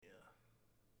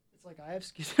It's like I have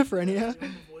schizophrenia. You have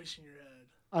a voice in your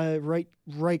head.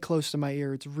 Right close to my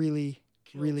ear. It's really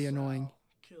Kill annoying. Sal.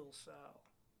 Kill Sal.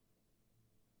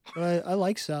 But I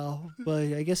like Sal.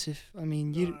 But I guess you No,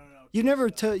 you kill never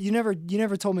Sal. you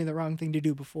never told me the wrong thing to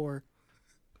do before.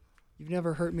 You've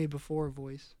never hurt me before,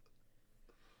 voice.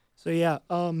 So yeah,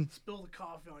 Spill the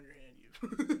coffee on your hand,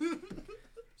 you.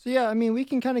 So yeah, I mean, we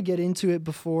can kind of get into it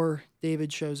before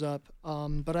David shows up.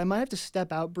 But I might have to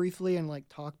step out briefly and like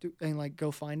talk to and like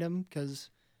go find him because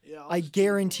Yeah, I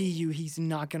guarantee you he's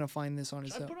not gonna find this on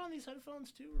his Should I own. put on these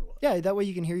headphones too, or what? Yeah, that way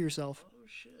you can hear yourself. Oh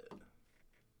shit.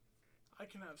 I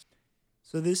can have.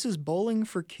 So this is Bowling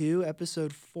for Q,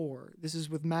 episode 4. This is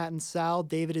with Matt and Sal.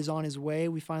 David is on his way.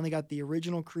 We finally got the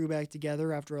original crew back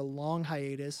together after a long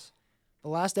hiatus. The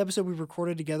last episode we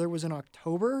recorded together was in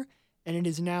October, and it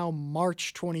is now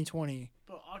March 2020.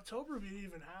 But October, we didn't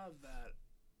even have that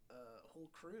whole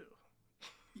crew.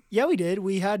 Yeah, we did.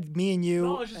 We had me and you.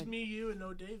 No, it's just me, you, and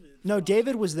no David. No, for David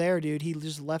October. was there, dude. He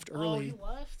just left Oh, early. he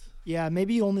left? Yeah,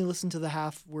 maybe you only listened to the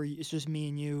half where it's just me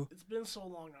and you. It's been so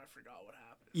long, I forgot what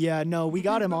happened. Yeah, no, we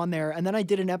got him on there. And then I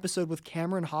did an episode with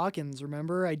Cameron Hawkins,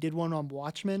 remember? I did one on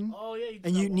Watchmen. Oh, yeah.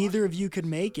 And neither of you could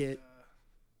make it.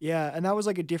 Yeah, and that was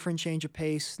like a different change of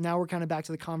pace. Now we're kind of back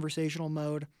to the conversational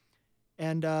mode.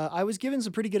 And I was given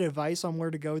some pretty good advice on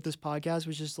where to go with this podcast,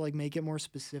 which is to like make it more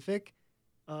specific.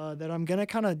 That I'm gonna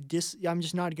kind of I'm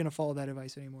just not gonna follow that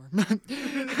advice anymore.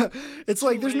 It's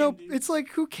like there's no. It's like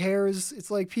who cares?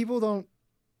 It's like people don't.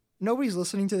 Nobody's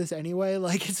listening to this anyway.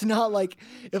 Like it's not like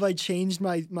if I changed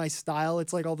my style,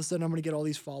 it's like all of a sudden I'm gonna get all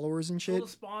these followers and shit. Well,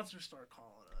 the sponsors start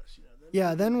calling us,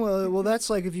 Yeah, then well that's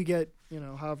like if you get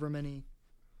however many.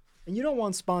 And you don't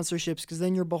want sponsorships because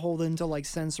then you're beholden to like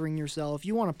censoring yourself.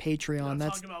 You want a Patreon.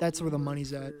 That's where the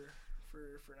money's at. For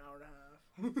an hour and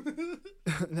a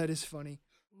half. That is funny.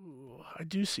 Ooh, I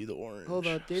do see the orange. Hold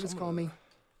up, David's calling me.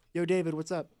 Yo, David,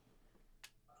 what's up?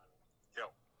 Yo.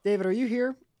 David, are you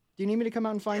here? Do you need me to come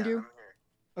out and find you? I'm here.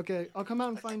 Okay, I'll come out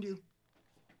and find you.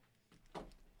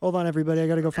 Hold on, everybody. I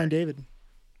gotta go find David.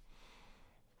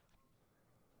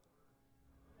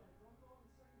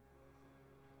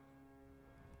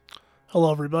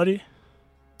 Hello, everybody.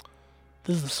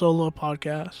 This is the Solo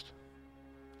Podcast.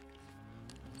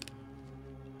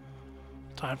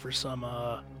 Time for some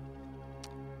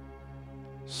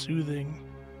soothing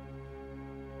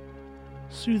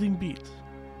beats.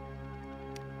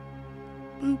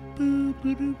 Boop boop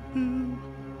boop boop boop.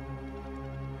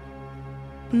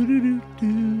 Boo doo doo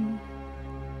doo.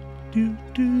 Doo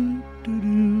doo doo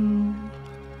doo.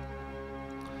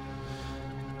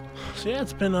 So yeah,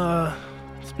 it's been a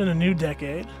new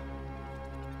decade.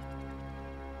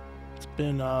 It's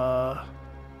been a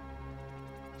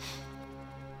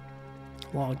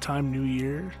long time, new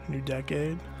year, new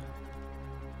decade.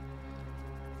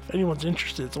 If anyone's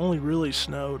interested, it's only really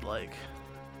snowed like...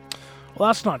 Well,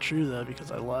 that's not true though,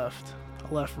 because I left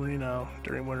Reno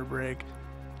during winter break.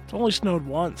 It's only snowed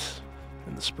once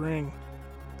in the spring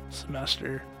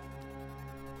semester.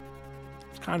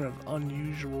 It's kind of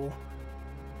unusual.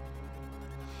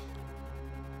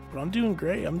 But I'm doing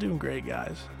great.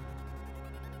 Guys.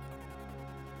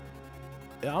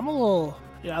 Yeah,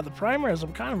 the primaries,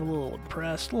 I'm kind of a little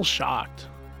impressed, a little shocked.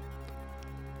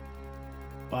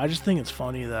 But I just think it's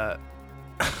funny that,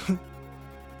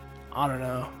 I don't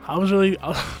know. I was really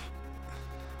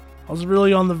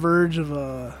on the verge of,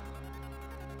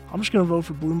 I'm just going to vote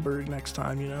for Bloomberg next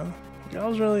time, Like, I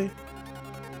don't know,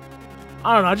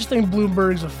 I just think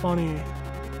Bloomberg's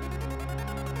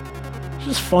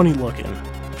just funny looking.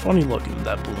 Funny looking,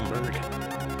 that Bloomberg.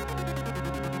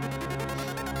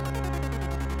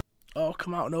 Oh,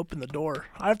 come out and open the door.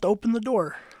 I have to open the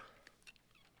door.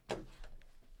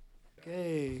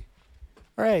 Okay.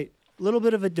 All right. A little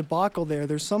bit of a debacle there.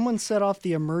 There's someone set off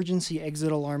the emergency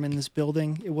exit alarm in this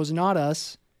building. It was not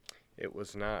us. It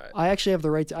was not. I actually have the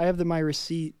right to. I have my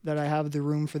receipt that I have the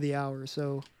room for the hour.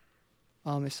 So,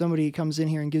 if somebody comes in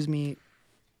here and gives me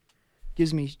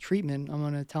treatment, I'm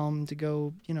gonna tell them to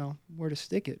go. Where to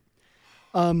stick it.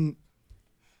 Well,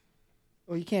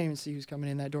 you can't even see who's coming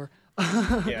in that door.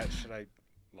 Yeah, should I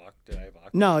lock? Did I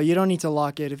lock? No, you don't need to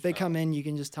lock it. If they come in, you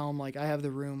can just tell them like I have the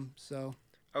room. So.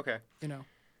 Okay.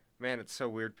 Man, it's so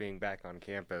weird being back on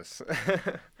campus.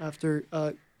 After,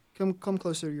 come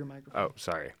closer to your microphone. Oh,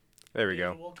 sorry. There we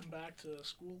go. Welcome back to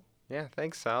school. Yeah,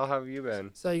 thanks, Sal. How have you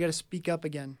been? So you got to speak up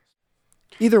again.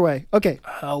 Either way, okay.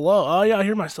 Hello. Oh yeah, I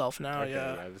hear myself now. Okay,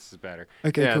 yeah. This is better.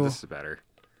 Okay, yeah, cool. this is better.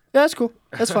 Yeah, that's cool.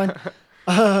 That's fine.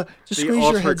 Just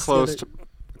squeeze your heads together.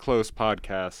 Close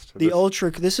podcast.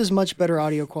 This is much better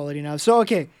audio quality now. So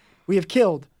okay, we have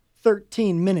killed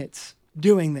 13 minutes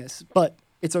doing this, but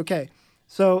it's okay.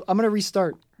 So I'm gonna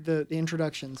restart the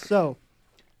introduction. So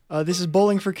this is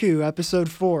Bowling for Coup, episode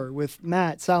 4, with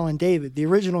Matt, Sal, and David, the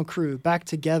original crew, back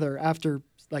together after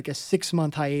like a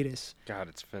 6-month hiatus. God,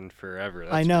 it's been forever.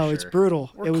 That's I know, for it's sure.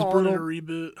 brutal. We're It was calling brutal. it a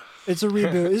reboot. It's a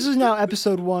reboot. This is now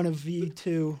episode 1 of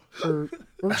V2.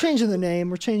 We're changing the name.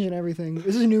 We're changing everything.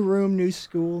 This is a new room, new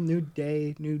school, new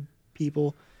day, new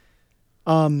people.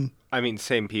 I mean,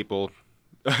 same people.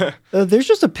 There's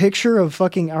just a picture of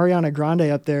fucking Ariana Grande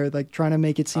up there, like trying to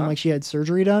make it seem like she had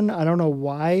surgery done. I don't know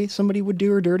why somebody would do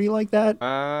her dirty like that.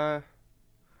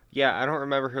 Yeah, I don't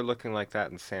remember her looking like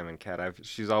that in Salmon Cat.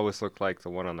 She's always looked like the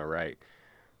one on the right.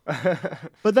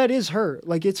 But that is her.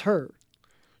 Like, it's her.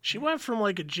 She went from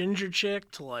like a ginger chick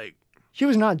to like She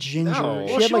was not ginger. No.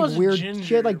 She Well, had she like wasn't weird. She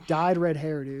ginger. had like dyed red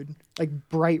hair, dude. Like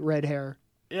bright red hair.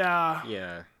 yeah.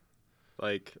 Yeah.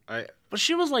 Like, But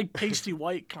she was like pasty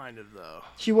white kind of though.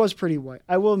 She was pretty white.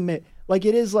 I will admit. Like,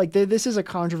 it is like this is a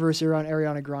controversy around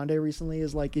Ariana Grande recently.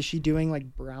 Is like, is she doing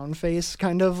like brown face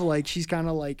kind of like she's kind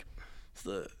of like.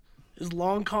 Is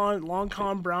long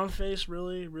con brown face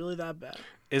really that bad?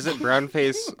 isn't brown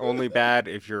face only bad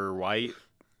if you're white?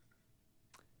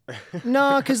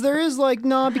 No, because there is like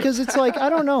because it's like I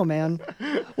don't know, man.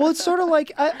 Well, it's sort of like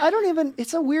I don't even.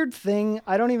 It's a weird thing.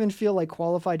 I don't even feel like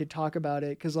qualified to talk about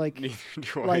it because like Neither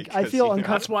do Like, I 'cause, feel you know,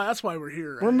 uncomfortable. That's why we're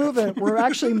here. Right? we're moving. We're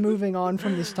actually moving on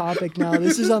from this topic now.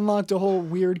 This has unlocked a whole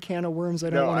weird can of worms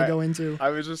I don't No, want to go into. I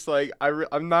was just like,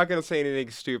 I'm not gonna say anything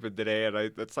stupid today,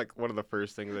 and that's like one of the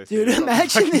first things I say. Dude, is something imagine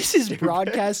fucking this is stupid.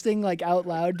 broadcasting like out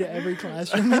loud to every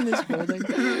classroom in this building.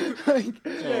 Like,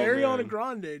 Yeah, Ariana man.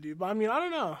 Grande, dude. But I mean, I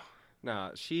don't know.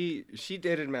 Nah, she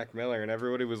dated Mac Miller, and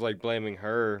everybody was like blaming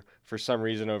her for some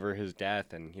reason over his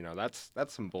death, and you know that's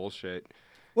some bullshit.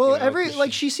 well, You know,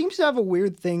 'cause she seems to have a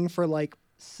weird thing for like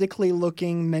sickly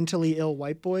looking, mentally ill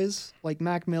white boys, like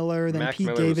Mac Miller, then Mac Pete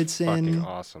Miller was Davidson. fucking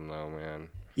awesome though, man.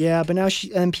 Yeah, but now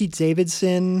and Pete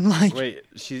Davidson, like, Wait,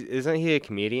 isn't he a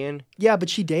comedian? yeah, but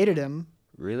she dated him.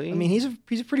 Really? I mean, he's a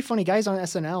pretty funny guy. He's on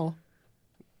SNL.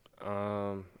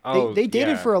 oh, They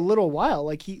dated yeah. for a little while.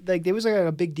 Like there was like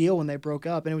a big deal when they broke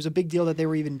up, and it was a big deal that they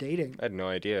were even dating. I had no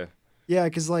idea. Yeah,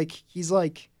 because like he's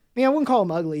like, I mean, I wouldn't call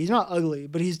him ugly. He's not ugly,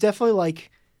 but he's definitely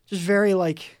like just very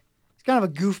like he's kind of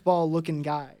a goofball looking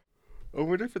guy. I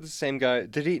wonder if it's the same guy.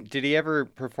 Did he ever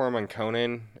perform on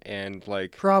Conan and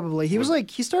like? Probably. He was like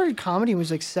he started comedy when he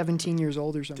was like 17 years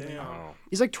old or something. Damn. Oh,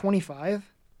 He's like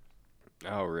 25.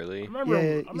 oh really? I remember, Yeah,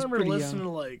 I he's remember pretty listening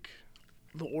young. to like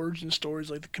the origin stories,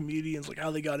 like the comedians, like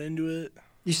how they got into it.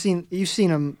 You've seen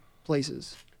him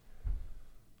places.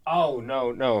 Oh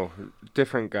no,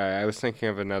 different guy. I was thinking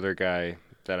of another guy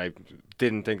that I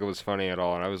didn't think it was funny at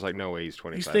all, and I was like, no way, he's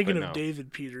 25. He's thinking but of no.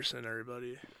 David Peterson,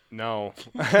 everybody. No,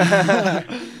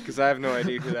 because I have no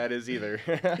idea who that is either.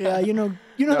 Yeah, you know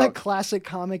No. that classic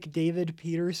comic David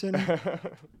Peterson,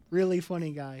 really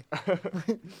funny guy.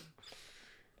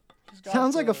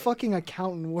 Sounds like a fucking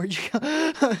accountant. Where'd you go?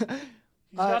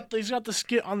 He's got the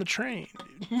skit on the train,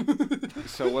 dude.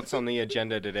 So what's on the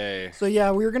agenda today? So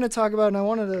yeah, we were gonna talk about, and I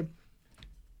wanted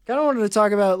to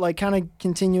talk about like kind of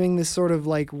continuing this sort of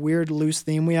like weird loose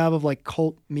theme we have of like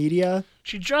cult media.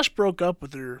 She just broke up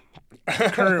with her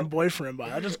current boyfriend,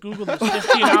 but I just Googled this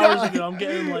 15 hours ago. I'm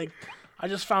getting like, I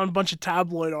just found a bunch of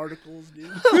tabloid articles, dude.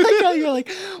 Like how you're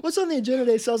like, what's on the agenda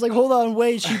today? So I was like, hold on,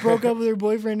 wait, she broke up with her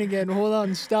boyfriend again. Hold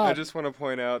on, stop. I just want to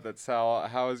point out that Sal,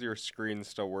 how is your screen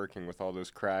still working with all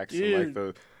those cracks and like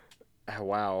the? Oh,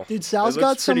 wow. Dude, Sal's it looks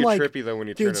got some pretty like, trippy though when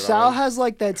you turn dude, it Sal on. has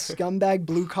like that scumbag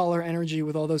blue collar energy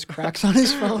with all those cracks on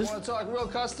his phone. Want to talk real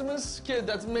customers? Kid,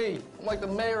 that's me. I'm like the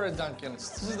mayor of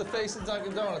Dunkin's. This is the face of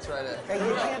Dunkin' Donuts right there. Hey,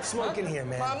 you can't smoke in here,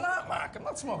 man. I'm not, Mark. I'm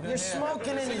not smoking. You're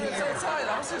smoking in here. It's outside.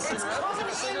 I was just It's covered in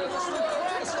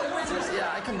cracks.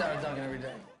 Yeah, I come down to Dunkin' every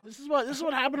day. This is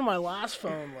what happened to my last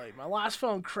phone. Like my last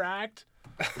phone cracked,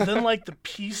 then like the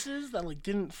pieces that like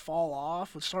didn't fall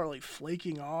off would start like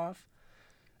flaking off,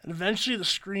 and eventually the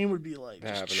screen would be like That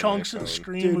just happened to chunks my of the phone.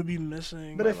 screen Dude, would be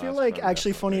missing. But I My feel last like phone,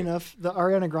 actually funny definitely. enough, the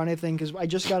Ariana Grande thing, because I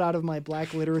just got out of my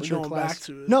Black literature going class. back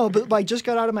to it. No, but like just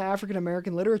got out of my African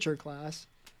American literature class,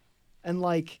 and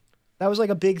like that was like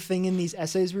a big thing in these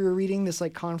essays we were reading. This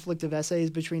like conflict of essays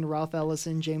between Ralph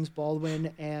Ellison, James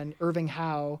Baldwin, and Irving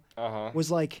Howe was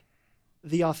like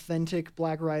the authentic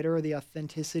black writer or the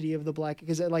authenticity of the black,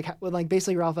 because like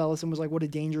basically Ralph Ellison was like, what a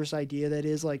dangerous idea that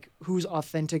is, like who's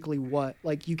authentically what,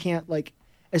 like you can't like,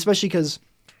 especially because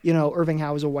you know Irving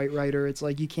Howe is a white writer, it's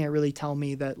like you can't really tell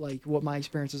me that like what my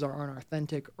experiences aren't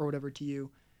authentic or whatever to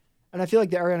you. And I feel like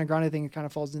the Ariana Grande thing kind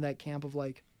of falls into that camp of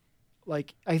like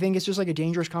I think it's just like a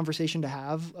dangerous conversation to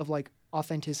have of like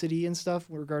authenticity and stuff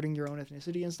regarding your own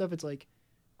ethnicity and stuff. It's like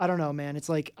I don't know, man. It's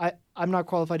like I'm not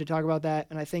qualified to talk about that,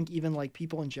 and I think even like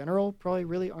people in general probably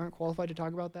really aren't qualified to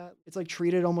talk about that. It's like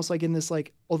treated almost like in this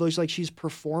like, although she's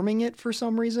performing it for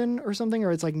some reason or something,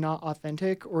 or it's like not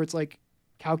authentic, or it's like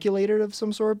calculated of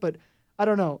some sort. But I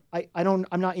don't know.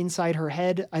 I'm not inside her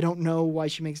head. I don't know why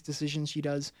she makes decisions she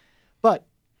does, but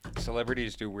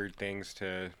Celebrities do weird things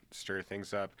to stir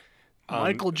things up.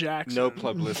 Michael Jackson. No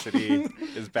publicity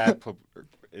is bad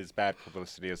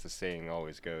publicity, as the saying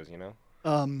always goes, you know?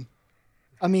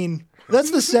 I mean, that's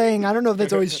the saying. I don't know if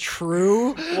that's always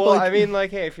true. Well, Like, I mean,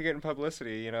 like, hey, if you're getting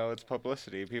publicity, you know, it's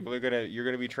publicity. You're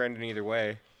gonna be trending either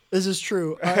way. this is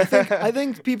true. I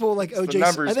think people like It's OJ. the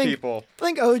numbers, I think people.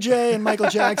 OJ and Michael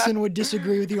Jackson would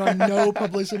disagree with you on no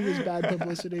publicity is bad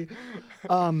publicity.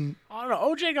 I don't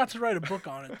know. OJ got to write a book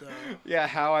on it though. Yeah,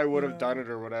 how I would have done it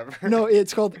or whatever. No,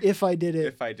 it's called If I Did It.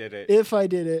 If I did it. If I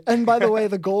Did It. And by the way,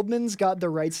 the Goldmans got the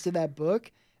rights to that book,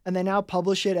 and they now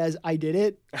publish it as I Did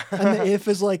It. And the if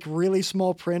is like really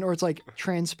small print, or it's like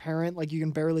transparent, like you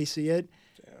can barely see it.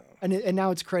 And now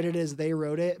it's credited as they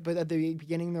wrote it. But at the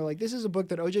beginning, they're like, this is a book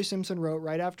that O.J. Simpson wrote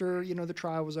right after, the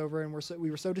trial was over, and we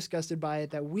were so disgusted by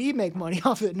it that we make money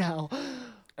off it now.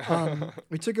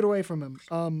 We took it away from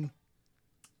him.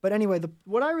 But anyway,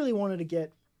 what I really wanted to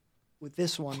get with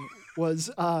this one was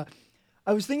I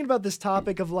was thinking about this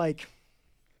topic of like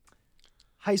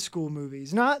high school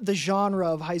movies, not the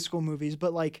genre of high school movies,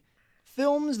 but like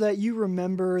films that you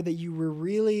remember that you were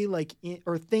really like,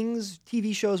 or things,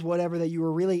 TV shows, whatever, that you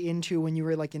were really into when you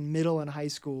were like in middle and high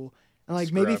school, and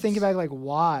like maybe Scrubs. think about like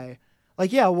why,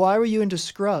 like why were you into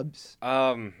Scrubs?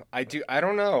 I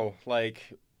don't know.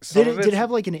 Like, some Did of it it's-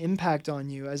 have like an impact on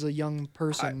you as a young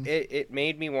person? It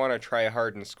made me want to try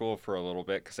hard in school for a little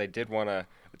bit, because I did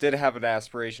have an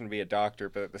aspiration to be a doctor,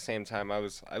 but at the same time I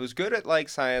was good at like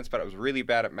science, but I was really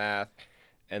bad at math.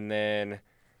 And then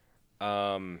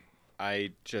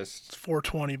I just It's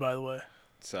 420, by the way.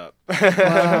 what's up?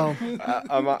 Wow.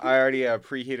 I already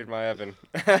preheated my oven.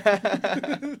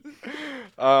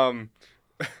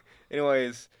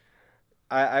 Anyways,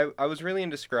 I was really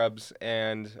into Scrubs,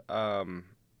 and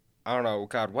I don't know,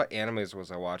 God, what animes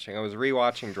was I watching? I was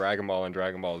rewatching Dragon Ball and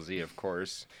Dragon Ball Z, of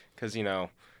course, because it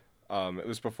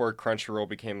was before Crunchyroll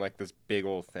became like this big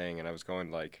old thing, and I was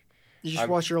going like, You just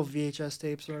watch your old VHS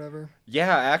tapes or whatever.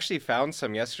 yeah, I actually found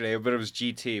some yesterday, but it was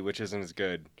GT, which isn't as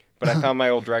good. But I found my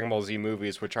old Dragon Ball Z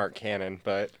movies, which aren't canon,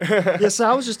 but Yeah,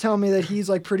 Sal was just telling me that he's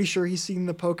like pretty sure he's seen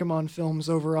the Pokemon films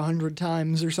over 100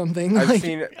 times or something. I've Like,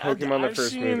 seen Pokemon the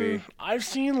first movie. I've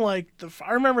seen like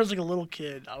I remember as like a little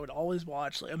kid, I would always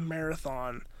watch like a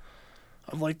marathon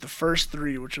of like the first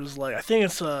three, which was like I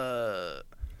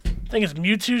think it's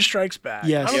Mewtwo Strikes Back.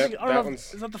 Yes. I don't, Yep, think, I that don't know.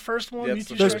 one's- Is that the first one? That's Mewtwo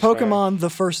the there's first Strikes one. Pokemon, the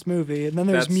first movie, and then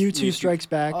there's That's Mewtwo Mewtwo. Strikes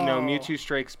Back. Oh. No, Mewtwo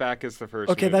Strikes Back is the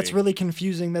first Okay, movie. that's really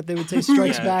confusing that they would say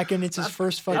Strikes Yeah. Back and it's his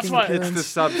first that's fucking why- appearance.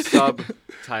 It's the sub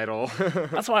title.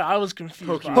 That's why I was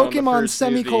confused. by Pokemon. it. the Pokemon first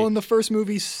semicolon movie. the first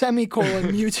movie semicolon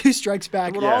Mewtwo Strikes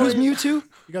Back. would Yeah. Who's always- Mewtwo?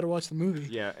 You got to watch the movie.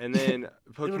 Yeah, and then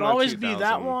Pokemon It would always 2000. be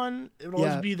that one. It would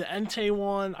always Yeah. be the Entei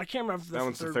one. I can't remember if that's That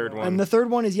one's the the third third one. one. And the third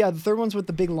one is the third one's with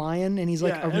the big lion, and he's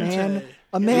like Yeah, a man. Entei.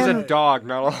 A He's man. a dog,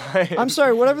 not a lion. I'm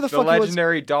sorry, whatever the The fuck he was.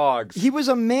 legendary dogs. He was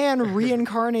a man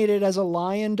reincarnated as a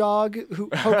lion dog,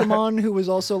 Pokemon, who was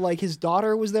also like his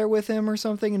daughter was there with him or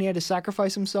something, and he had to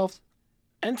sacrifice himself.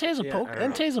 Entei's a Yeah, I don't know.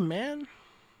 Entei's a man.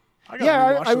 gotta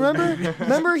Yeah, rewatch I those remember. movies.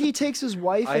 Remember, he takes his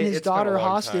wife and his it's been a daughter long time.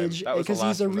 hostage That was the because he's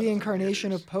last a one that was in reincarnation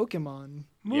theaters. of Pokemon.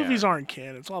 Movies Yeah. aren't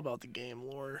canon. It's all about the game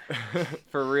lore.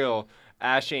 For real,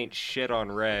 Ash ain't shit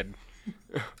on Red.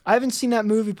 I haven't seen that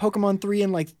movie Pokemon 3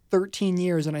 in like 13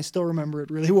 years, and I still remember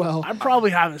it really well. I probably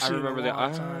haven't I seen remember it in a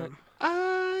long the time.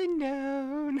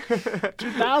 unknown.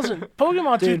 2000.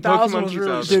 Pokemon Dude, 2000 Pokemon was really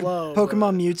 2000. Dude, slow.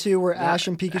 Pokemon Mewtwo, where That Ash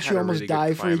and had Pikachu a almost really good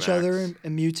die for each other, climax.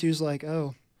 and Mewtwo's like,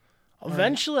 oh.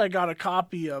 Eventually, I got a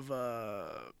copy of the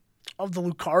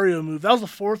Lucario movie. That was the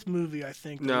fourth movie, I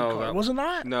think. No, Lucario. that- Wasn't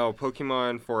that? No,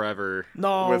 Pokemon Forever.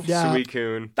 No. With Yeah.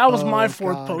 Suicune. That was Oh, my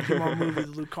fourth God. Pokemon movie, the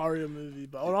Lucario movie.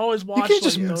 But I would always watch. You can't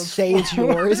like, just those say it's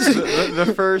yours.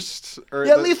 The first. Or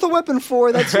Yeah, the, Lethal Weapon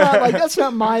 4. That's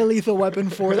not my Lethal Weapon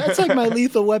 4. That's like my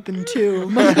Lethal Weapon 2.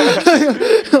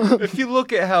 If you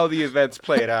look at how the events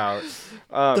played out.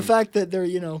 The fact that they're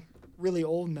really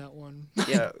old in that one.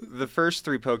 Yeah, the first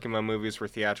three Pokemon movies were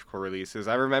theatrical releases.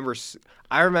 I remember seeing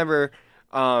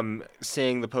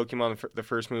the Pokemon the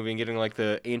first movie and getting like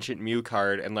the Ancient Mew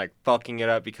card and like fucking it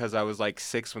up because I was like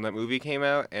 6 when that movie came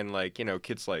out, and like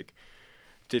kids like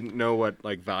didn't know what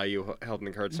like value held in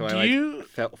the card, so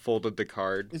folded the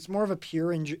card. It's more of a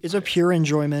pure it's a pure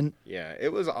enjoyment. Yeah,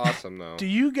 it was awesome though. Do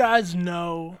you guys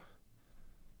know?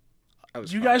 That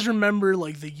was Do you fun. guys remember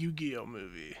like the Yu-Gi-Oh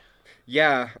movie?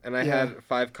 Yeah, and I Yeah. had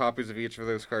 5 copies of each of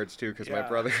those cards too, because my Yeah.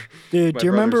 brother. Dude, my do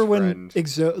you remember when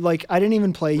brother's friend I didn't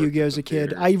even play worked Yu-Gi-Oh at as the a kid.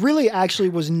 theater. I really actually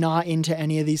was not into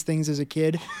any of these things as a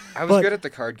kid. I was but good at the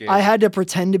card game. I had to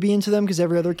pretend to be into them because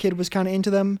every other kid was kind of into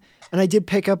them. And I did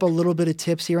pick up a little bit of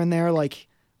tips here and there. Like,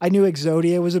 I knew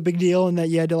Exodia was a big deal and that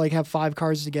you had to, like, have 5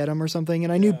 cards to get them or something.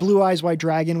 And I knew Blue Eyes White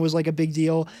Dragon was, like, a big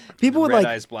deal. People would, Red like,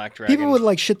 Eyes Black Dragon. people would,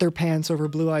 like, shit their pants over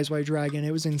Blue Eyes White Dragon. It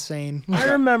was insane. I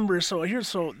remember. So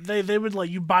they would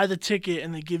like you buy the ticket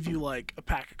and they give you like a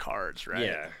pack of cards, right?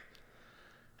 Yeah.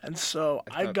 And so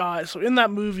so in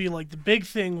that movie, like the big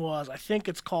thing was I think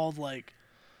it's called like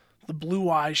the Blue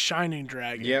Eyes Shining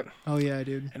Dragon. Yep. Oh, yeah,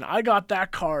 dude. And I got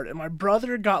that card, and my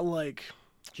brother got like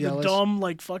Jealous. the dumb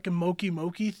like fucking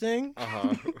Moki thing.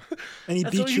 Uh-huh. And he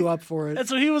And so beat you he- up for it. And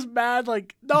so he was mad,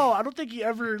 like, no, I don't think he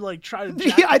ever like tried to.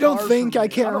 Yeah, jack I the don't card think, from I me.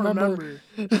 can't don't remember.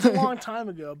 It's a long time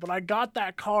ago, but I got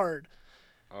that card,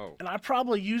 Oh. and I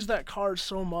probably used that card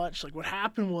so much. Like, what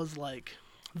happened was like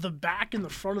the back and the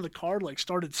front of the card like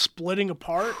started splitting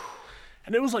apart,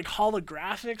 and it was like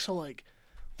holographic. So like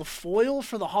the foil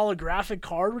for the holographic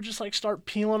card would just like start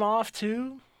peeling off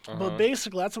too. But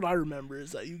basically, that's what I remember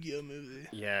is that Yu-Gi-Oh movie.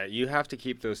 Yeah, you have to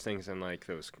keep those things in like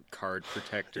those card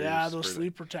protectors. Yeah, those for the-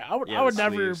 sleeve protect. I would Yeah, the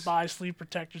never sleeves. buy sleeve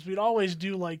protectors. We'd always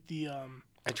do like the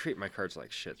I treat my cards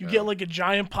like shit. you though. get like a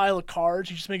giant pile of cards.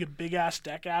 You just make a big ass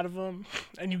deck out of them,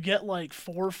 and you get like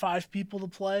 4 or 5 people to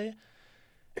play.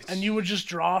 And you would just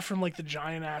draw from like the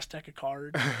giant ass deck of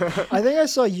cards. I think I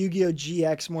saw Yu-Gi-Oh!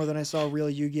 GX more than I saw real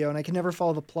Yu-Gi-Oh! And I can never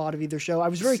follow the plot of either show. I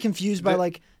was very confused by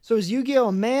like, so is Yu-Gi-Oh!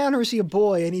 A man or is he a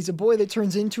boy? And he's a boy that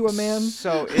turns into a man.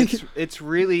 So it's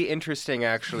really interesting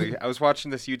actually. I was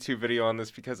watching this YouTube video on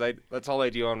this because that's all I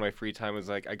do on my free time is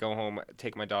like I go home,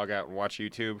 take my dog out and watch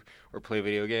YouTube or play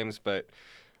video games, but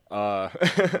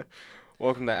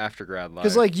welcome to After Grad Live.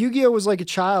 Because like Yu-Gi-Oh! Was like a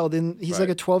child and he's like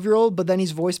a Right. 12-year-old, but then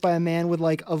he's voiced by a man with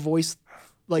like a voice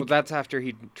like well, that's after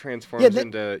he transforms Yeah,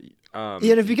 into yeah, and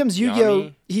if it becomes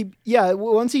Yu-Gi-Oh! Yami.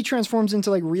 Once he transforms into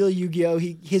like real Yu-Gi-Oh!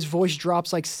 His voice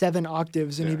drops like 7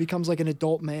 octaves and he Yeah. becomes like an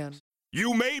adult man.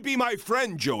 You may be my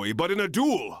friend, Joey, but in a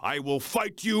duel, I will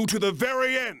fight you to the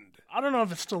very end. I don't know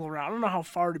if it's still around. I don't know how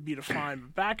far to be defined.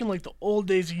 But back in like the old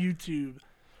days of YouTube,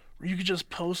 where you could just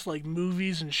post like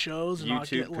movies and shows and not YouTube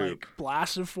get poop. like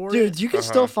blasted for it. Dude, you can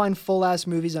still find full ass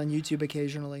movies on YouTube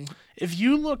occasionally. If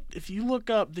you look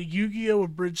up the Yu-Gi-Oh!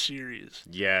 Abridged series,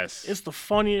 Yes. it's the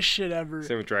funniest shit ever.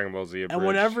 Same with Dragon Ball Z. And Abridged.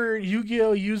 whenever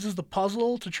Yu-Gi-Oh! Uses the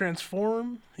puzzle to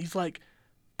transform, he's like,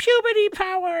 puberty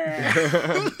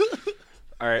power!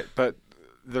 All right, but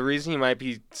the reason you might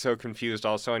be so confused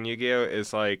also on Yu-Gi-Oh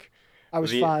is like I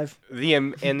was the, 5.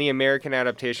 and the American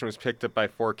adaptation was picked up by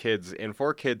 4Kids, and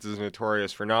 4Kids is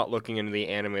notorious for not looking into the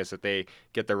animes that they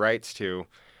get the rights to.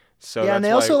 So Yeah, and that's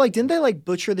they also why- like didn't they like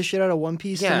butcher the shit out of One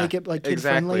Piece to Yeah, make it like kid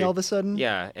friendly exactly. all of a sudden?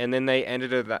 Yeah, and then they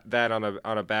ended that on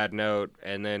a bad note,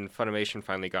 and then Funimation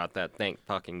finally got that. Thank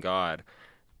fucking God.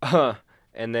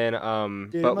 And then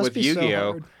Dude, it but must with be so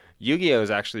Yu-Gi-Oh, hard. Yu-Gi-Oh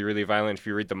is actually really violent if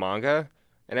you read the manga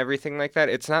and everything like that.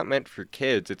 It's not meant for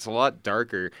kids. It's a lot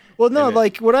darker. Well, no, and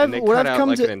like what and I've they what cut I've out come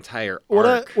like to an entire what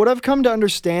arc. what I've come to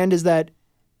understand is that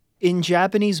in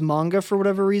Japanese manga, for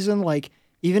whatever reason, like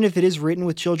even if it is written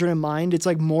with children in mind, it's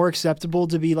like more acceptable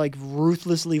to be like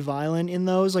ruthlessly violent in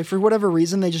those. Like for whatever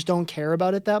reason, they just don't care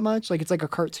about it that much. Like it's like a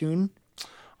cartoon.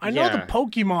 I know the Yeah.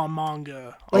 Pokemon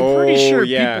manga. Like, I'm pretty Oh, sure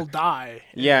yeah. people die.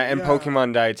 Yeah, and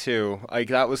Pokemon die too. Like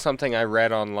that was something I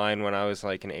read online when I was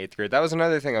like in 8th grade. That was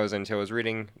another thing I was into. I was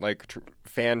reading like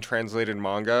fan translated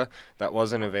manga that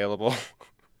wasn't available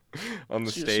on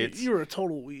the So States. you were a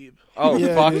total weeb. Oh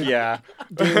Yeah, fuck dude. yeah!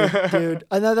 Dude.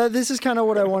 And this is kind of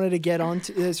what I wanted to get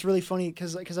onto. It's really funny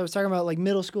because I was talking about like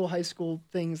middle school, high school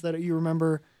things that you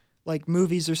remember, like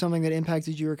movies or something that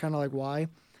impacted you, or kind of like why.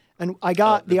 And I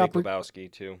got The the Big opportunity.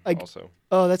 Lebowski too. I- Also,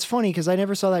 Oh, that's funny because I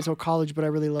never saw that until college, but I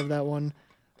really love that one.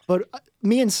 But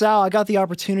me and Sal, I got the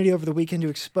opportunity over the weekend to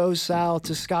expose Sal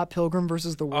to Scott Pilgrim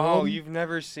versus the World. oh, you've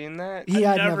never seen that? He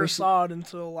I had never seen- saw it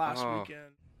until last Oh.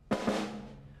 weekend.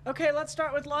 Okay, let's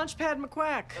start with Launchpad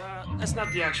McQuack. That's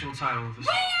not the actual title of this.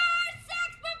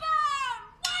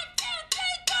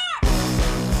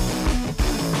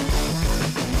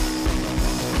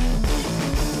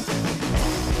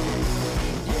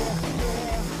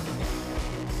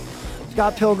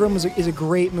 Scott Pilgrim is a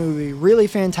great movie, really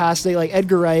fantastic. Like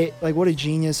Edgar Wright, like what a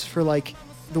genius for like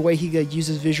the way he like,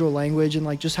 uses visual language and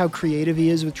like just how creative he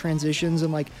is with transitions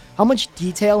and like how much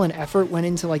detail and effort went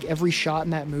into like every shot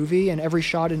in that movie and every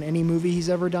shot in any movie he's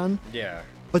ever done. Yeah.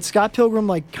 But Scott Pilgrim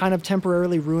like kind of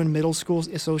temporarily ruined middle school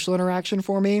social interaction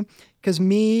for me because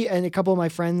me and a couple of my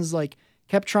friends like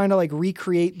kept trying to like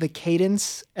recreate the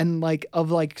cadence and like of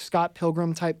like Scott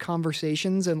Pilgrim type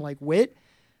conversations and like wit,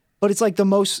 but it's like the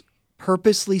most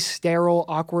purposely sterile,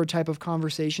 awkward type of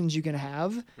conversations you can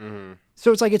have. Mm-hmm.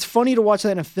 So it's like it's funny to watch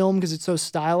that in a film because it's so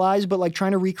stylized, but like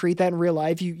trying to recreate that in real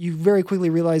life, you very quickly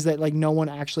realize that like no one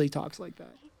actually talks like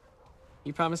that.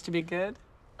 You promise to be good?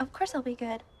 Of course I'll be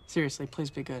good. Seriously, please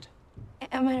be good.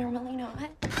 Am I normally not?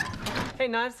 Hey,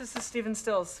 Knives, this is Steven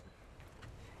Stills.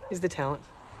 He's the talent.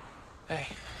 Hey.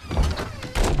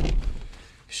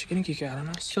 Is she gonna geek out on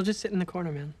us? She'll just sit in the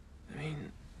corner, man. I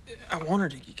mean, I want her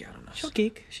to geek out on us. She'll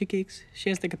geek. She geeks. She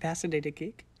has the capacity to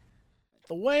geek.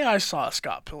 The way I saw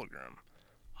Scott Pilgrim,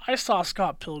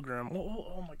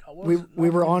 oh my God. What We was it? we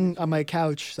were on my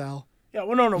couch, Sal. Yeah,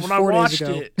 well, no, was when I 4 days watched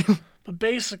ago. it, but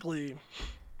basically,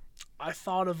 I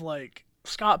thought of like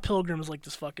Scott Pilgrim is like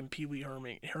this fucking Pee Wee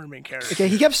Herman character. Okay,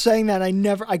 he kept saying that.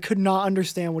 I could not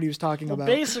understand what he was talking Well, about.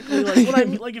 basically, like what I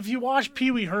mean, like if you watch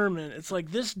Pee Wee Herman, it's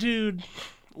like this dude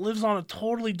lives on a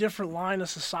totally different line of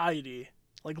society,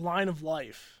 like line of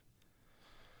life.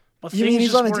 But You mean things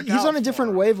he's just on work he's out on a for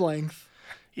different him. wavelength?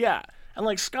 Yeah, and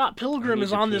like Scott Pilgrim I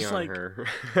is need to on pee this like her.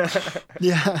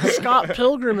 Yeah. Scott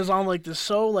Pilgrim is on like this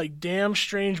so like damn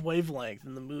strange wavelength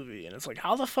in the movie, and it's like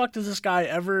how the fuck does this guy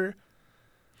ever?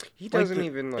 He doesn't the-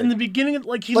 even like. in the beginning,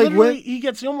 like he Like, literally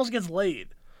when- he almost gets laid,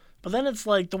 but then it's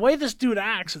like the way this dude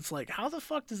acts, it's like how the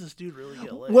fuck does this dude really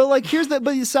get laid? Well, like here's the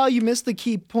but Sal, you missed the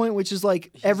key point, which is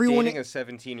like He's everyone. dating a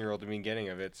 17-year-old at the beginning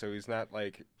of it, so he's not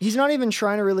like. He's not even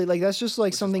trying to really like. That's just like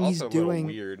which is something he's also a little doing.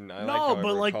 Weird, and I no, like how but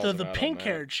everyone like calls the him out on pink that.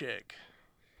 haired chick.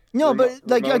 No, but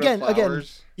like Ramona again,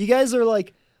 Flowers. you guys are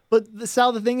like. But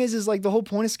Sal, the thing is like the whole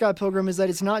point of Scott Pilgrim is that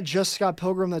it's not just Scott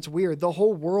Pilgrim that's weird. The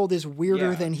whole world is weirder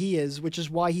Yeah. than he is, which is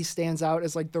why he stands out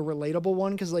as like the relatable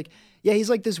one. Because like, yeah, he's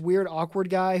like this weird, awkward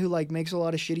guy who like makes a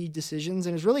lot of shitty decisions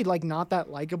and is really like not that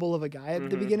likable of a guy at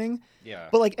the beginning. Yeah.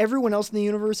 But like everyone else in the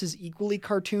universe is equally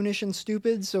cartoonish and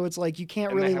stupid, so it's like you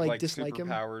can't And really they have, like dislike him.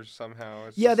 superpowers somehow.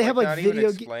 It's Yeah, just, they have, like, not even video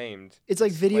ga- explained. It's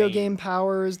like video Explained. game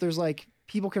powers. There's like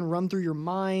people can run through your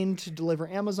mind to deliver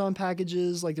Amazon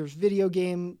packages. Like there's video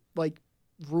game like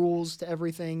rules to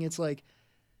everything. It's like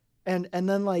and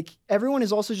then like everyone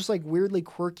is also just like weirdly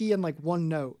quirky and like one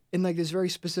note in like this very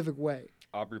specific way.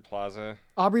 Aubrey Plaza.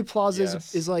 Aubrey Plaza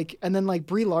Yes. is like and then like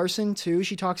Brie Larson too.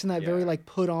 She talks in that very Yeah. like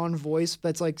put on voice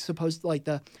that's like supposed to like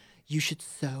the you should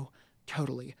so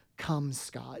totally come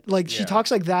Scott. Like she Yeah.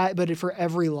 talks like that but for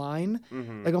every line.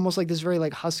 Mm-hmm. Like almost like this very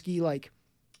like husky like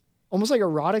almost like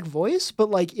erotic voice but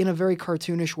like in a very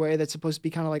cartoonish way that's supposed to be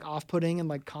kind of like off-putting and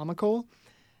like comical.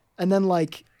 And then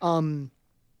like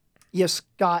yeah,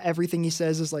 Scott, everything he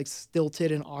says is like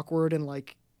stilted and awkward and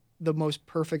like the most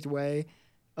perfect way.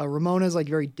 Ramona's like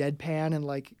very deadpan and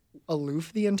like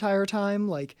aloof the entire time.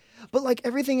 Like, but like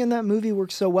everything in that movie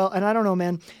works so well. And I don't know,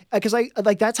 man, because I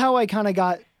like that's how I kind of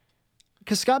got.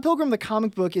 Because Scott Pilgrim, the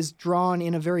comic book, is drawn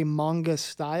in a very manga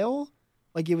style.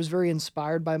 Like it was very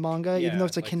inspired by manga, even though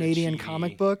it's a like the Canadian chibi-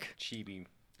 comic book. Chibi,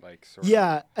 like sort of.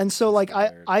 Yeah, and so like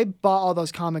inspired. I bought all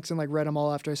those comics and like read them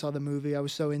all after I saw the movie. I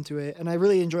was so into it, and I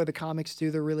really enjoy the comics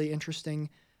too. They're really interesting.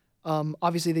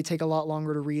 Obviously, they take a lot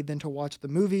longer to read than to watch the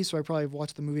movie, so I probably have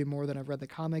watched the movie more than I've read the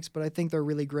comics. But I think they're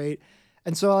really great,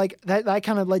 and so like that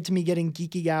kind of led to me getting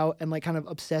geeky out and like kind of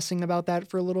obsessing about that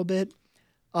for a little bit.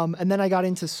 And then I got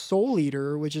into Soul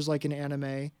Eater, which is like an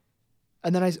anime.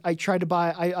 And then I tried to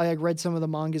buy, I read some of the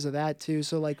mangas of that too.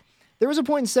 So like there was a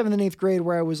point in 7th and 8th grade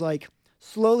where I was like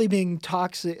slowly being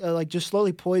toxic, like just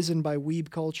slowly poisoned by weeb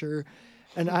culture.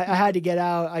 And I had to get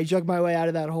out. I jugged my way out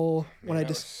of that hole when I was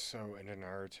just, so into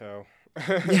Naruto.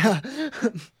 yeah.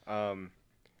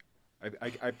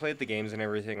 I played the games and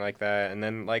everything like that, and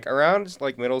then like around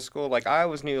like middle school, like I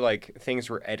always knew like things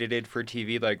were edited for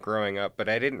TV like growing up, but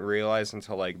I didn't realize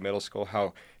until like middle school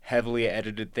how heavily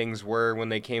edited things were when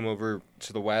they came over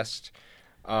to the West.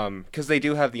 Because they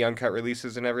do have the uncut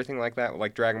releases and everything like that,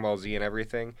 like Dragon Ball Z and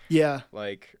everything. Yeah.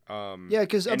 Like Yeah,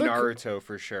 'cause and other Naruto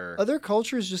for sure. Other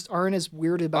cultures just aren't as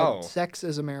weird about Oh. sex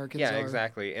as Americans Yeah, are.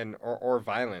 exactly, and or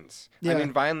violence. Yeah. I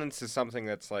mean, violence is something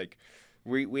that's like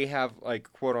we have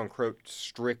like quote unquote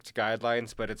strict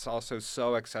guidelines, but it's also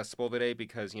so accessible today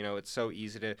because you know it's so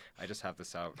easy to. I just have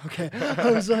this out. Okay. I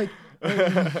was like,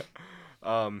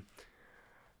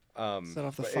 Set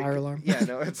off the but fire alarm. Yeah,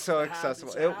 no, it's so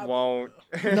accessible. It won't.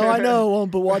 no, I know it won't,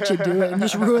 but watch it do it and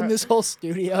just ruin this whole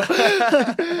studio.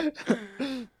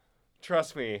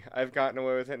 Trust me, I've gotten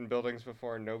away with it in buildings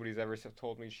before, and nobody's ever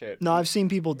told me shit. No, I've seen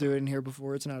people do it in here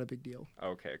before. It's not a big deal.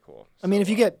 Okay, cool. I mean, So, if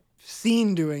you get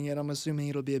seen doing it, I'm assuming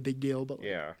it'll be a big deal, but like,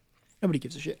 yeah. nobody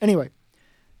gives a shit. Anyway,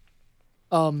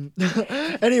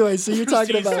 Anyway, so you're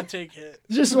talking Proceeds to about take hit.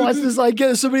 just watch this like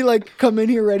get somebody like come in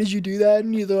here right as you do that,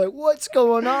 and you're like, what's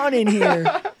going on in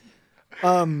here?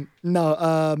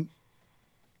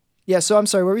 Yeah. So I'm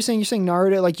sorry. What were you saying? You're saying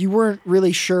Naruto? Like you weren't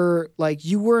really sure. Like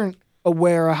you weren't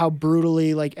aware of how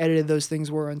brutally like edited those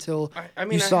things were until I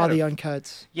mean, you I saw had the a-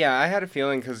 uncuts. Yeah, I had a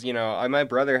feeling because my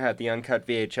brother had the uncut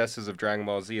VHSs of Dragon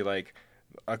Ball Z, like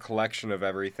a collection of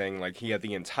everything. Like he had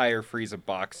the entire Frieza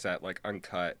box set, like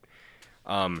uncut.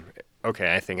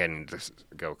 Okay, I think I need to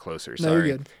go closer. Sorry. No,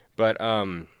 you're good. But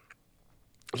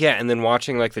yeah, and then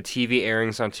watching like the TV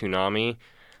airings on Toonami,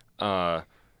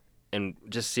 and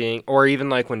just seeing, or even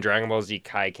like when Dragon Ball Z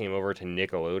Kai came over to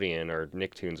Nickelodeon or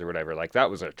Nicktoons or whatever, like that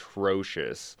was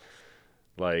atrocious.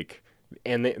 Like,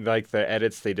 and they, like the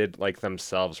edits they did like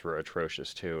themselves were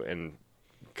atrocious too. And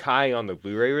Kai on the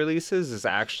Blu-ray releases is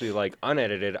actually like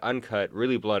unedited, uncut,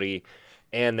 really bloody,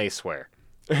 and they swear.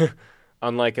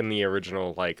 Unlike in the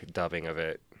original like dubbing of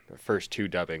it, the first two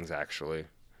dubbings actually.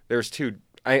 There's two.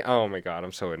 Oh my god,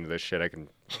 I'm so into this shit.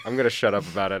 I'm gonna shut up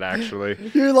about it actually.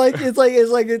 You're like it's like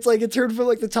it turned from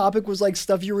like the topic was like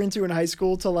stuff you were into in high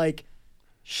school to like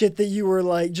shit that you were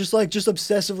like just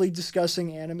obsessively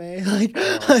discussing anime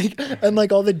like and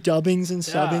like all the dubbings and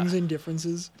subbings and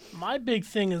differences. My big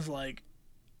thing is like,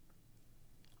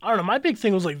 I don't know. My big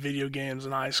thing was like video games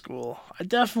in high school. I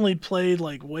definitely played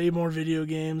like way more video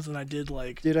games than I did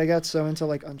like Dude, I got so into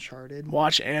like Uncharted.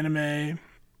 watch anime.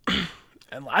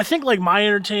 And I think like my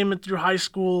entertainment through high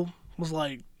school was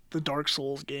like the Dark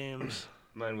Souls games.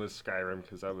 Mine was Skyrim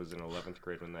because I was in 11th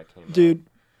grade when that came out. Dude,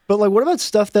 but like what about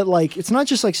stuff that like it's not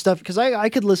just like stuff because I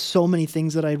could list so many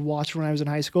things that I'd watched when I was in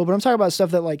high school, but I'm talking about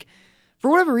stuff that like for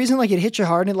whatever reason like it hits you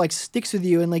hard and it like sticks with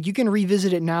you and like you can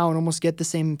revisit it now and almost get the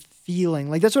same feeling.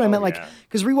 Like that's what I meant like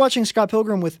because rewatching Scott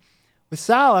Pilgrim with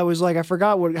Sal, I was like, I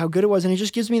forgot how good it was, and it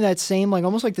just gives me that same, like,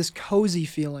 almost like this cozy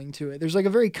feeling to it. There's like a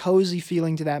very cozy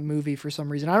feeling to that movie for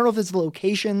some reason. I don't know if it's the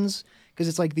locations, because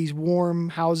it's like these warm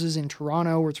houses in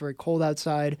Toronto where it's very cold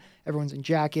outside. Everyone's in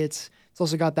jackets. It's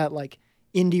also got that like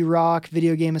indie rock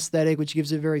video game aesthetic, which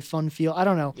gives it a very fun feel. I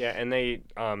don't know. Yeah, and they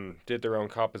did their own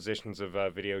compositions of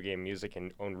video game music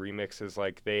and own remixes.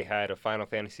 Like they had a Final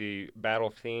Fantasy battle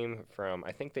theme from,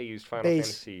 I think they used Final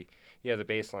Fantasy. Yeah, the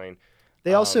bass line.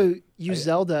 They also used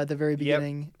Zelda at the very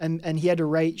beginning, and he had to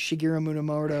write Shigeru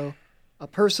Miyamoto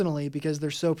personally because they're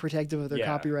so protective of their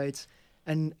copyrights.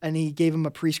 And he gave him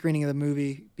a pre-screening of the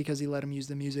movie because he let him use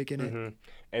the music in it.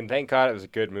 And thank God it was a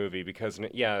good movie because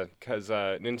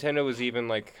Nintendo was even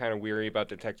like kind of weary about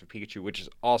Detective Pikachu, which is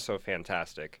also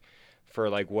fantastic for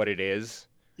like what it is.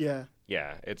 Yeah.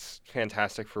 Yeah, it's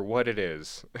fantastic for what it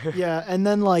is. Yeah, and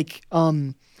then like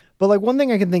but like one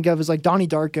thing I can think of is like Donnie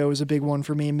Darko was a big one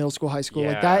for me in middle school, high school.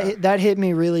 Yeah. Like that hit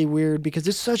me really weird because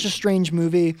it's such a strange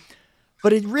movie,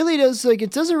 but it really does like it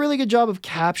does a really good job of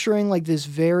capturing like this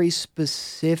very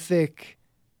specific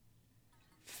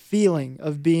feeling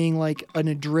of being like an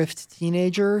adrift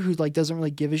teenager who like doesn't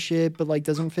really give a shit but like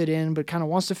doesn't fit in but kind of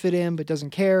wants to fit in but doesn't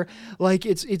care. Like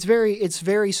it's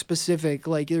very specific.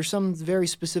 Like there's some very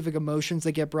specific emotions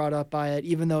that get brought up by it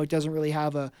even though it doesn't really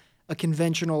have a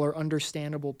conventional or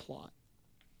understandable plot.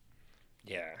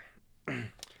 Yeah. I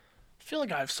feel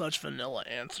like I have such vanilla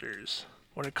answers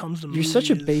when it comes to You're movies. such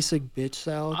a basic bitch,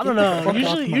 Sal. I don't know.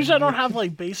 Usually I don't have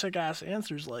like basic ass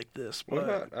answers like this. But What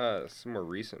about some more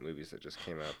recent movies that just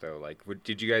came out though? Like,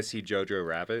 did you guys see Jojo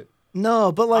Rabbit?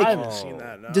 No, but like I haven't seen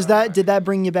that. No. Did that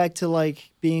bring you back to like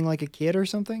being like a kid or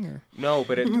something or No,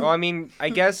 but I mean, I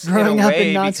guess growing in a up way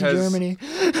in Nazi because Germany?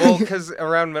 well, because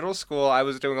around middle school I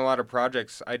was doing a lot of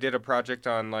projects. I did a project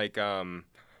on like the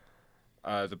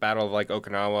Battle of like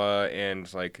Okinawa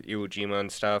and like Iwo Jima and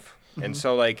stuff. And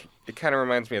so like it kind of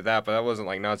reminds me of that, but that wasn't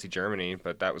like Nazi Germany,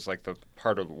 but that was like the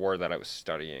part of the war that I was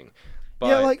studying. But,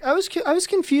 yeah, like I was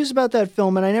confused about that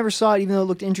film and I never saw it even though it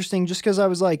looked interesting just because I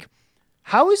was like,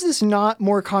 how is this not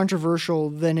more controversial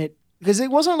than it? Because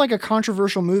it wasn't like a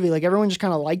controversial movie. Like everyone just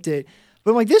kind of liked it.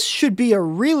 But I'm like, this should be a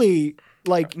really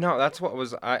like. No, that's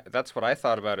what I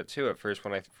thought about it too at first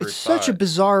when I first It's saw such a it.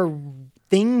 bizarre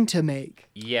thing to make.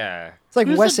 Yeah. It's like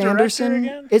Who's Wes the director Anderson.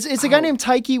 again? It's a guy named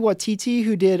Taiki Waititi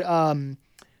who did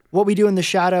What We Do in the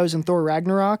Shadows and Thor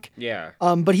Ragnarok. Yeah.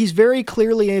 But he's very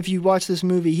clearly, if you watch this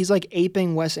movie, he's like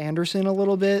aping Wes Anderson a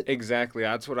little bit. Exactly.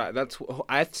 That's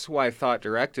why I thought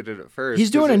directed it at first.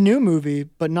 He's doing a new movie,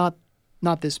 but not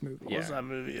this movie. What was that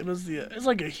movie? It's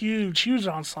like a huge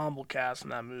ensemble cast in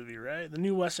that movie, right? The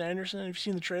new Wes Anderson. Have you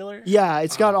seen the trailer? Yeah,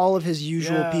 it's got all of his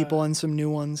usual people and some new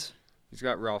ones. He's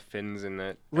got Ralph Fiennes in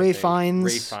it. Ray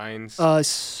Fiennes.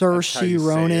 Saoirse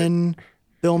Ronan,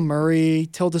 Bill Murray,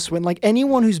 Tilda Swinton. Like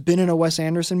anyone who's been in a Wes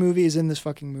Anderson movie is in this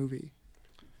fucking movie.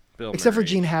 Bill Except for Murray.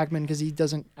 Gene Hackman because he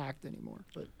doesn't act anymore.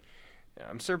 But Yeah,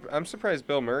 I'm surprised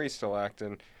Bill Murray's still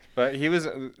acting. But he was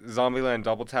Zombieland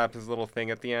Double Tap. His little thing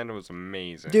at the end was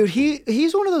amazing. dude,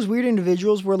 he's one of those weird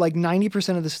individuals where like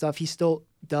 90% of the stuff he still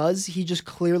does, he just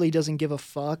clearly doesn't give a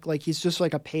fuck. Like he's just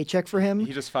like a paycheck for him.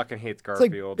 He just fucking hates It's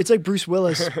like, Garfield. it's like Bruce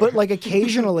Willis, but like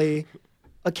occasionally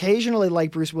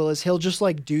like Bruce Willis, he'll just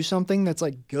like do something that's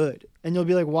like good. And you'll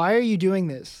be like, why are you doing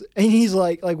this? And he's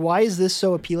like, why is this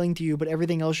so appealing to you? But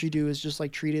everything else you do is just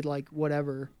like treated like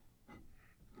whatever.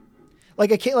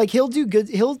 Like he'll do good.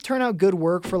 He'll turn out good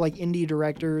work for like indie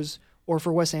directors or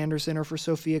for Wes Anderson or for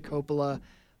Sofia Coppola.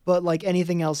 But like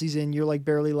anything else he's in, you're like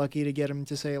barely lucky to get him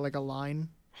to say like a line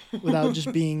without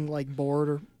just being like bored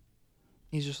or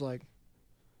he's just like,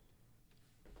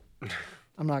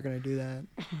 I'm not going to do that.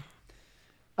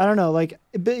 I don't know. Like,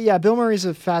 but yeah, Bill Murray's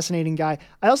a fascinating guy.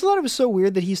 I also thought it was so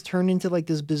weird that he's turned into like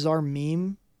this bizarre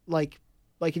meme. Like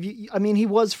if you, I mean, he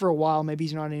was for a while. Maybe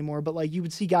he's not anymore. But like, you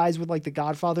would see guys with like the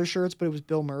Godfather shirts, but it was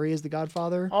Bill Murray as the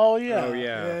Godfather. Oh yeah. Oh,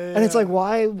 yeah. And it's like,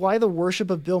 why the worship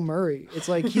of Bill Murray? It's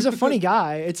like he's a funny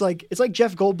guy. It's like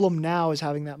Jeff Goldblum now is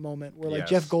having that moment where like Yes.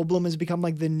 Jeff Goldblum has become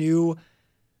like the new.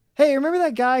 Hey, remember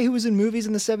that guy who was in movies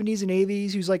in the 70s and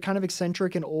 80s who's like kind of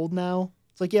eccentric and old now?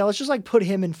 It's like, yeah, let's just like put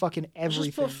him in fucking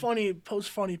everything. Just post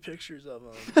funny pictures of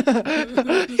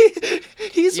him.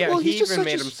 he's yeah, well, he he's just even such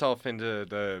made a himself into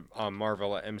the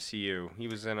Marvel MCU. He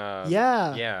was in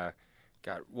Yeah. Yeah.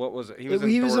 God, what was it? He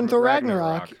was in Thor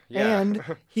Ragnarok, Yeah. and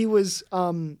he was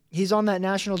he's on that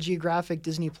National Geographic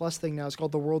Disney Plus thing now. It's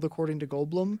called The World According to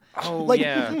Goldblum. Oh, like,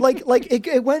 yeah. like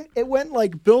it went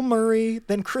like Bill Murray,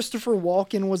 then Christopher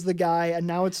Walken was the guy, and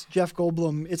now it's Jeff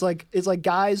Goldblum. It's like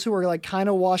guys who are like kind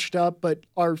of washed up but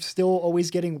are still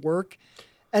always getting work,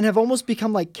 and have almost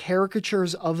become like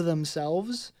caricatures of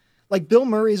themselves. Like Bill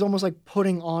Murray is almost like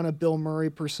putting on a Bill Murray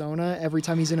persona every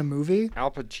time he's in a movie.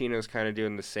 Al Pacino's kind of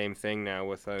doing the same thing now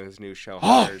with his new show,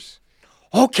 Oh! Hunters.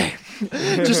 Okay,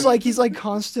 just like he's like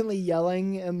constantly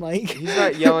yelling and like He's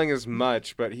not yelling as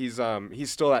much, but he's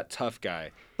still that tough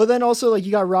guy. But then also like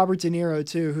you got Robert De Niro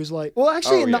too, who's like, well,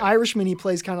 actually Oh, in The yeah. Irishman he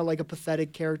plays kind of like a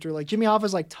pathetic character. Like Jimmy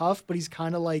Hoffa's like tough, but he's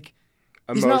kind of like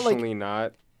he's not like Emotionally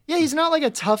not. yeah, he's not like a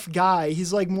tough guy.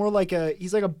 He's like more like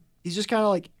he's just kind of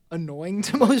like annoying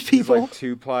to most people. He's like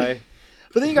two-ply.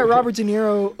 But then you got Robert De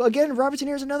Niro. Again, Robert De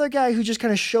Niro's another guy who just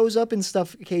kind of shows up in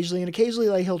stuff occasionally, and occasionally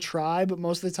like he'll try, but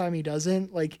most of the time he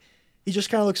doesn't. Like he just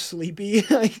kind of looks sleepy.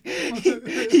 Like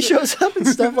he shows up in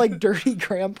stuff like Dirty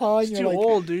Grandpa. And He's you're too like,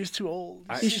 old, dude. He's too old.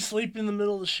 I- He's sleeping in the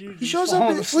middle of the shoot. He shows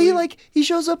up. He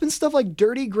shows up in stuff like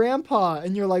Dirty Grandpa,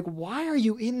 and you're like, why are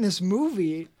you in this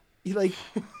movie? He like,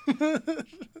 he's The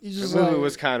just movie like,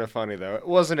 was kind of funny though. It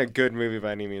wasn't a good movie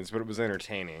by any means, but it was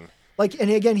entertaining. like, and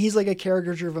again, he's like a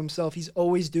caricature of himself. He's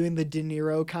always doing the De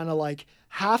Niro kind of like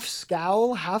half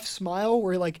scowl, half smile,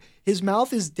 where like his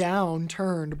mouth is down,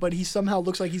 turned, but he somehow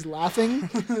looks like he's laughing.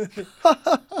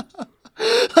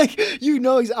 Like I'm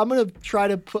gonna try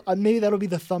to put maybe that'll be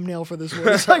the thumbnail for this one.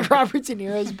 It's like Robert De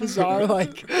Niro's bizarre,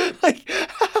 like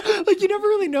you never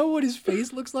really know what his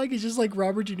face looks like. It's just like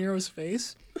Robert De Niro's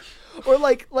face, or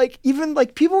like even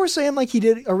like people were saying like he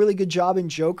did a really good job in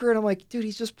Joker, and I'm like, dude,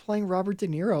 he's just playing Robert De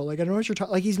Niro. Like I don't know what you're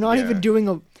talking. Like he's not even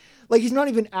doing he's not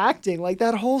even acting. Like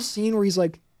that whole scene where he's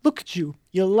like, look at you,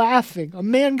 you're laughing. A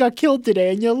man got killed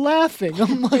today, and you're laughing.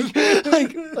 I'm like,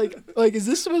 is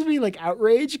this supposed to be like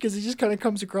outrage? Because it just kind of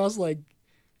comes across like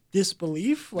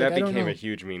disbelief. Like That I don't became know. a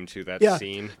huge meme too, that Yeah,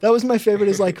 scene. that was my favorite.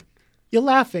 Is like, you're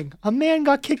laughing. A man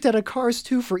got kicked out of Cars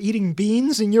 2 for eating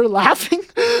beans, and you're laughing.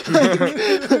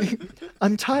 Like,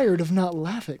 I'm tired of not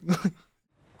laughing.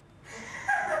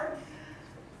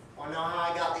 Wanna know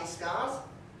how I got these scars?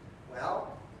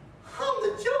 Well, I'm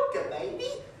the Joker, baby.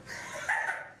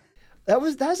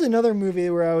 That's another movie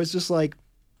where I was just like,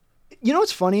 you know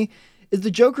what's funny is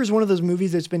the Joker is one of those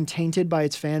movies that's been tainted by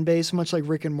its fan base, much like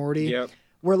Rick and Morty. Yep.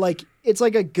 Where like it's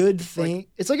like a good thing,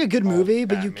 it's like a good movie,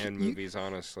 but Batman movies,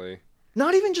 honestly.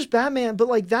 not even just Batman, but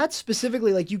like that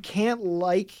specifically, like you can't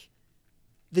like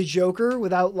the Joker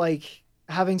without like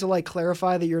having to like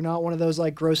clarify that you're not one of those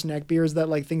like gross neckbeards that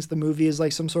like thinks the movie is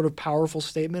like some sort of powerful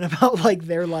statement about like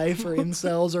their life or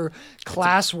incels or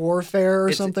class warfare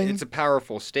or something. It's a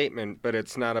powerful statement, but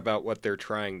it's not about what they're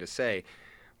trying to say.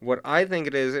 What I think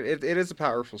it is a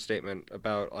powerful statement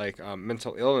about like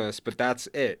mental illness, but that's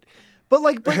it. But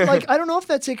like I don't know if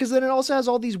that's it, because then it also has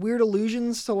all these weird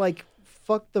allusions to like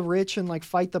fuck the rich and like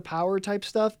fight the power type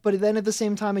stuff. But then at the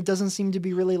same time, it doesn't seem to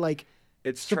be really like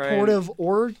It's supportive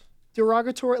or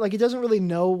derogatory. Like it doesn't really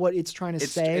know what it's trying to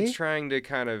say. It's trying to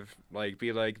kind of like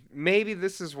be like, maybe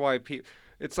this is why people.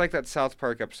 It's like that South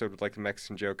Park episode with like the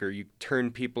Mexican Joker. You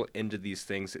turn people into these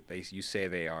things that you say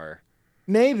they are.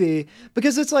 Maybe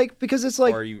because it's like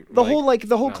Or you, the whole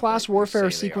not class that you warfare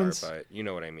say they are, sequence. but you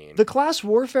know what I mean. The class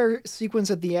warfare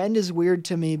sequence at the end is weird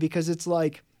to me because it's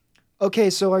like, okay,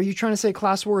 so are you trying to say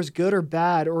class war is good or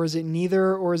bad, or is it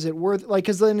neither, or is it worth like?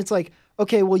 Because then it's like,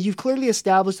 okay, well you've clearly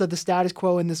established that the status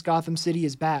quo in this Gotham City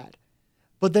is bad,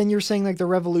 but then you're saying like the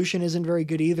revolution isn't very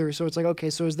good either. So it's like, okay,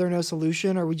 so is there no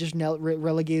solution? Or are we just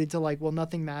relegated to like, well,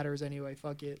 nothing matters anyway.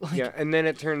 Fuck it. Like, Yeah, and then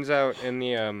it turns out in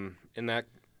the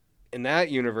in that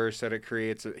universe that it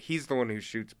creates, he's the one who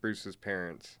shoots Bruce's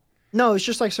parents. No, it's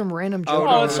just like some random joke. Oh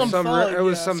no, it's some thug, it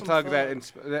was yeah, some some thug thug.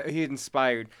 that he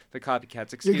inspired the copycats. You're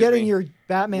Excuse getting me. your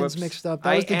Batmans Whoops. mixed up.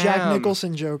 That was the Jack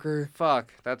Nicholson Joker.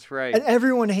 Fuck, that's right. And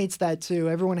everyone hates that too.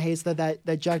 Everyone hates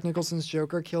that Jack Nicholson's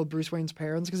Joker killed Bruce Wayne's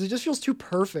parents because it just feels too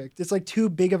perfect. It's like too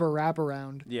big of a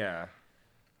wraparound. Yeah.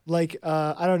 Like,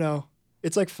 I don't know.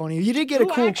 It's like funny. You did get Who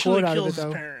a cool actually quote out of it kills his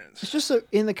though. parents? It's just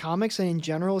in the comics and in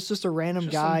general, it's just a random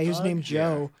Just guy some who's thug? named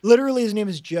Joe. Literally, his name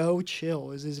is Joe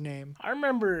Chill. Is his name? I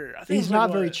remember. I think He's it was like,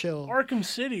 not very what, chill. Arkham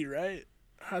City, right?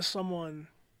 Has someone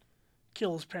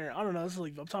kill his parent. I don't know. This is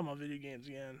like I'm talking about video games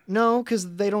again. No,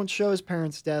 because they don't show his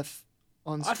parents' death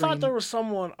on screen. I thought there was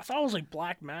someone. I thought it was like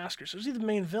Black Mask or so. Was he the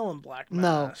main villain, Black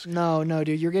Mask? No,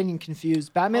 dude, you're getting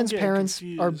confused. Batman's getting parents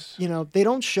confused. are, they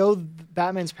don't show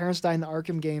Batman's parents die in the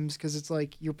Arkham games because it's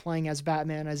like you're playing as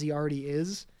Batman as he already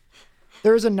is.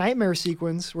 There is a nightmare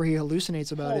sequence where he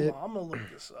hallucinates about Hold it. on, I'm gonna look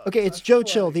this up. Okay, it's I Joe feel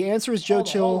Chill. like- The answer is Joe Hold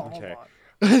on, Chill. hold on. Okay.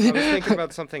 I was thinking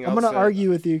about something else. I'm gonna that argue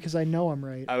with you because I know I'm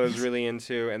right. I was really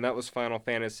into, and that was Final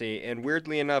Fantasy. And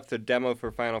weirdly enough, the demo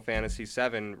for Final Fantasy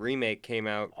VII Remake came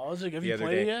out Oh, is it? Have the you other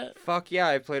played day. it yet? Fuck yeah,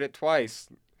 I played it twice.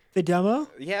 The demo?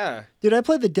 Yeah. Dude, I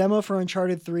played the demo for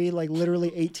Uncharted 3 like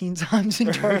literally 18 times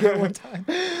in Target one time.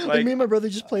 Like me and my brother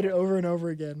just played it over and over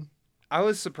again. I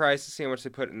was surprised to see how much they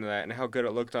put into that and how good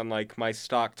it looked on like my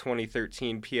stock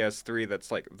 2013 PS3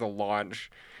 that's like the launch.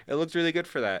 It looked really good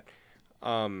for that.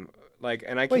 And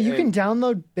I Wait, you can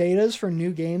download betas for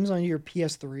new games on your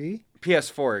PS3?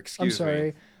 PS4, I'm excuse sorry.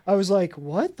 me. I was like,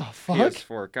 what the fuck?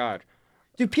 PS4, God.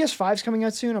 Dude, PS5's coming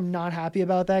out soon. I'm not happy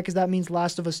about that because that means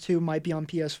Last of Us 2 might be on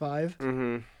PS5.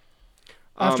 Mm-hmm.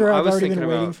 After I I've was already been thinking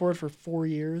waiting about- for it for 4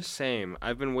 years. Same.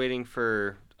 I've been waiting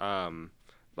for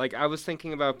I was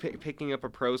thinking about picking up a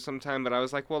Pro sometime, but I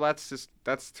was like, well, that's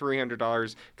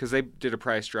 $300 because they did a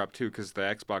price drop too because the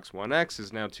Xbox One X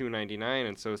is now $299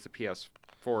 and so is the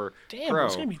PS4 Damn, Pro.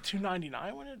 it's gonna be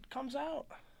 $299 when it comes out.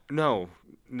 No,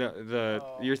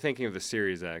 you're thinking of the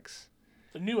Series X.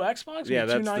 The new Xbox? Yeah,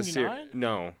 will be that's the $299?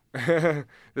 no.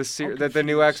 The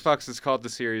new Xbox is called the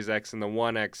Series X, and the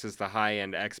One X is the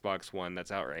high-end Xbox One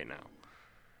that's out right now.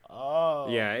 Oh.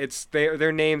 Yeah,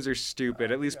 their names are stupid.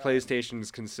 At least PlayStation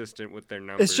is consistent with their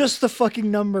numbers. It's just the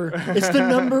fucking number. It's the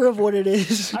number of what it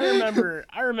is.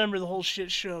 I remember the whole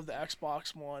shit show of the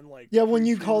Xbox One. Like, Yeah, when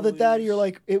you called it that, you're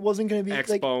like, it wasn't going to be like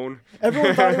Xbone.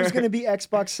 everyone thought it was going to be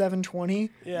Xbox 720.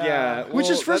 Yeah, Which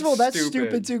is, first of all, that's stupid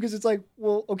stupid too, because it's like,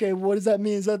 well, okay, what does that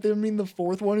mean? Does that mean the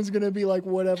fourth one is going to be like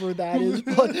whatever that is?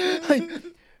 But like,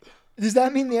 does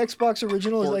that mean the Xbox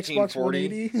original is Xbox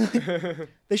 180?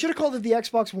 They should have called it the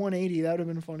Xbox 180. That would have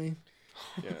been funny.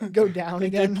 Yeah. Go down They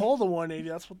again. pull the 180.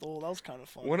 That was kind of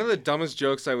funny. One of the dumbest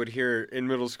jokes I would hear in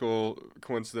middle school,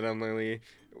 coincidentally,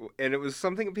 and it was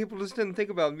something people just didn't think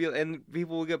about, and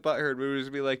people would get butthurt. But it would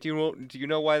just be like, do you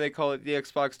know why they call it the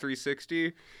Xbox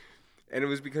 360? And it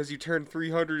was because you turn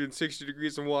 360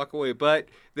 degrees and walk away. But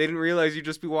they didn't realize you'd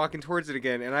just be walking towards it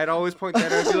again. And I'd always point that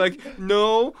out and be like,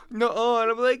 no. And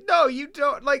I'm like, no, you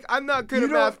don't. Like, I'm not good at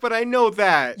math, but I know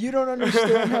that. You don't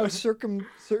understand how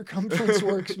circumference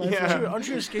works, my friend. Aren't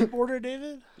you a skateboarder,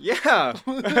 David? Yeah.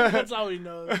 That's how he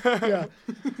knows. Yeah,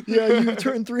 you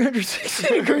turn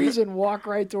 360 degrees and walk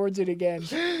right towards it again.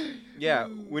 Yeah,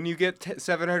 when you get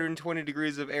 720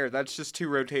 degrees of air, that's just 2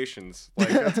 rotations. Like,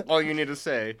 that's all you need to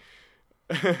say.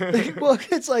 Well,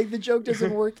 it's like the joke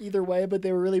doesn't work either way, but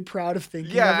they were really proud of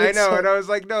thinking. Yeah, of it, I know, so- and I was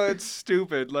like, no, it's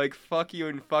stupid. Like, fuck you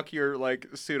and fuck your like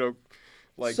pseudo,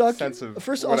 like sense of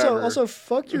First, whatever. also,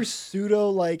 fuck your pseudo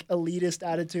like elitist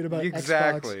attitude about Xbox.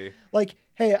 Exactly. Like,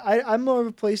 hey, I'm more of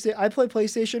a PlayStation. I play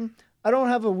PlayStation. I don't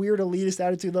have a weird elitist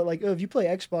attitude that like, oh, if you play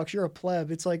Xbox, you're a pleb.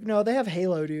 It's like, no, they have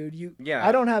Halo, dude. Yeah.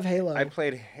 I don't have Halo. I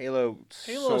played Halo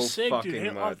Halo's so sick, fucking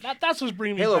dude. much. That's what's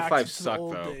bringing me Halo back 5 to the sucked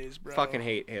old though. days, bro. Fucking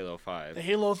hate Halo 5. The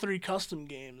Halo 3 custom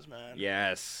games, man.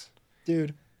 Yes.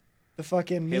 Dude, the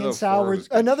fucking me Halo and Sal 4 were was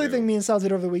good, another too. thing me and Sal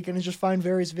did over the weekend is just find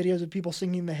various videos of people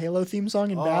singing the Halo theme song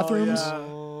in bathrooms. Yeah.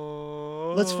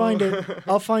 Let's find it.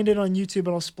 I'll find it on YouTube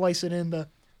and I'll splice it in the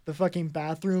fucking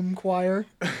bathroom choir.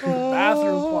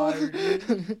 Bathroom choir,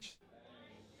 dude.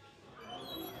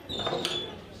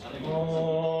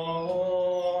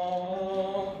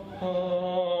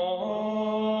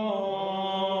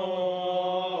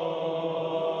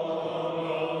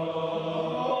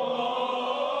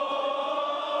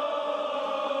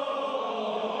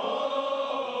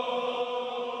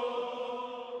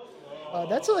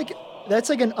 That's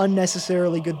like an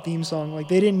unnecessarily good theme song. Like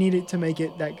they didn't need it to make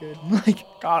it that good. Like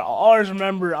God, I'll always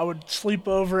remember I would sleep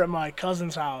over at my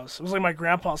cousin's house. It was like my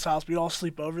grandpa's house. We'd all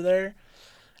sleep over there.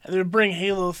 And they would bring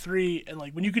Halo 3, and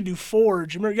like when you could do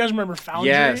Forge, you guys remember Foundry?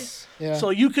 Yes. Yeah. So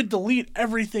you could delete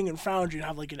everything in Foundry and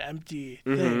have like an empty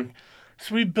thing.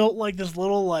 So we built like this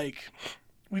little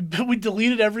we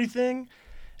deleted everything,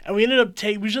 and we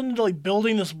just ended up like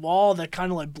building this wall that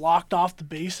kind of like blocked off the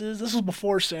bases. This was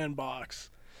before Sandbox.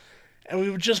 And we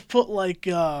would just put like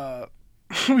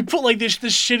we put like this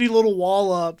shitty little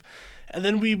wall up, and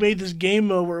then we made this game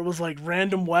mode where it was like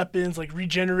random weapons, like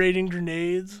regenerating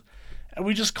grenades, and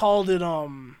we just called it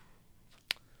do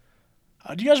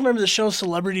you guys remember the show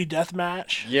Celebrity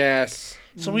Deathmatch? Yes.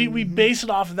 So we based it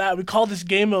off of that. We called this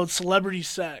game mode Celebrity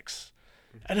Sex.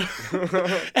 And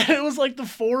it was like the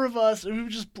four of us,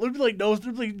 and there'd be like no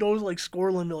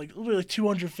score limit, like it would be like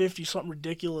 250, something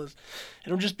ridiculous.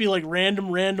 And it would just be like random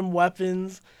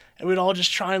weapons, and we'd all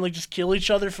just try and like just kill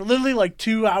each other for literally like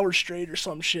 2 hours straight or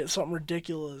some shit, something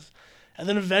ridiculous. And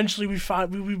then eventually we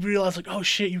realized like, oh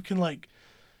shit, you can like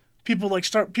people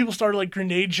started like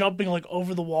grenade jumping like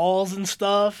over the walls and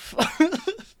stuff.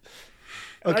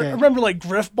 Okay. I remember like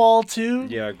Griffball too.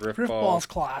 Yeah, Griffball. Griffball's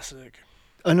classic.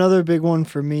 another big one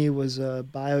for me was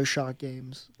BioShock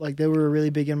games. Like they were really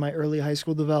big in my early high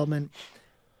school development.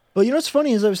 But you know what's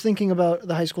funny is I was thinking about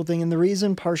the high school thing, and the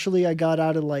reason partially I got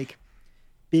out of like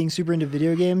being super into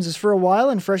video games is for a while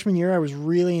in freshman year I was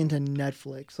really into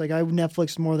Netflix. Like I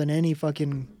Netflixed more than any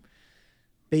fucking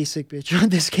basic bitch on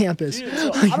this campus. Dude,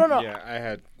 so, I don't know. Yeah, I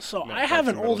had. So Netflix I have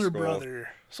an in middle older school. brother.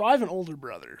 So I have an older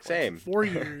brother. Same. Like 4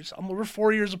 years. We're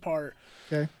 4 years apart.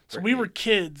 Okay. So we were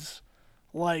kids,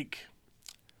 like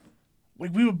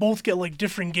we would both get like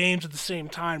different games at the same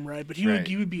time, right? But he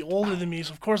would be older than me,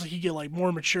 so of course like he'd get like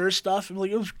more mature stuff. And like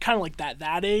it was kind of like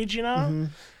that age, you know. Mm-hmm.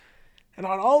 And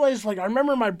I'd always like I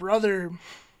remember my brother,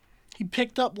 he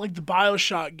picked up like the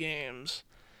BioShock games,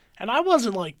 and I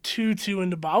wasn't like too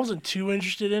into. I wasn't too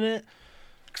interested in it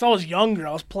because I was younger.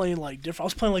 I was playing like different. I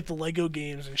was playing like the Lego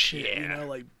games and shit, you know,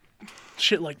 like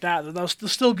shit like that. That was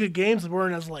still good games that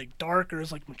weren't as like dark or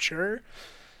as like mature.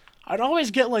 I'd always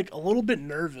get like a little bit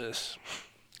nervous.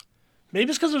 Maybe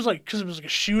it's because it was like a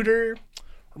shooter,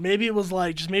 or maybe it was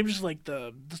like just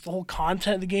the whole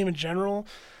content of the game in general.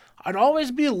 I'd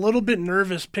always be a little bit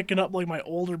nervous picking up like my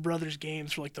older brother's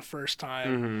games for like the first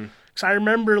time. Because I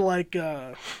remember like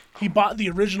he bought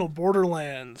the original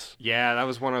Borderlands. Yeah, that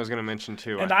was one I was gonna mention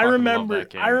too. And I fucking love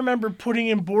that game. I remember putting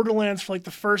in Borderlands for like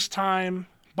the first time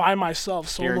by myself,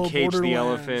 solo Cage Borderlands. the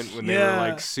Elephant when they were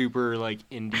like super like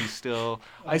indie still.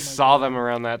 I saw them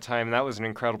around that time. That was an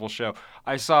incredible show.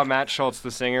 I saw Matt Schultz,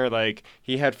 the singer, like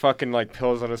he had fucking like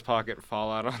pills on his pocket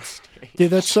fall out on stage.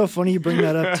 Dude, that's so funny you bring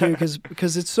that up too,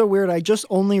 because it's so weird. I just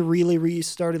only really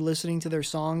restarted listening to their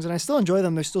songs, and I still enjoy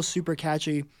them. They're still super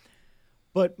catchy.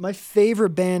 But my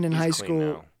favorite band in high school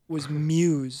now. was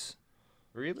Muse.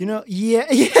 Really? You know, yeah.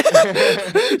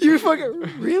 You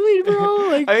fucking really, bro?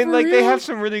 Like, I mean, for like they real? have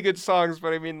some really good songs,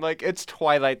 but I mean, like it's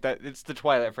the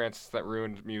Twilight Francis that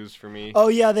ruined Muse for me. Oh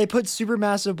yeah, they put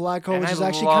Supermassive Black Hole, And which I is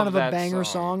actually love kind of a that banger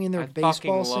song in their I baseball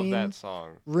fucking love scene. that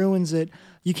song. Ruins it.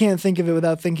 You can't think of it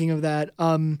without thinking of that.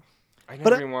 I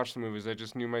never even watched the movies. I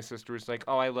just knew my sister was like,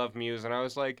 "Oh, I love Muse," and I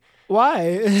was like, Why?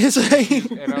 It's like,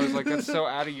 and I was like, "That's so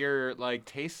out of your like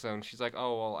taste zone." She's like,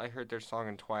 "Oh, well, I heard their song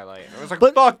in Twilight," and I was like,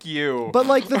 "Fuck you." But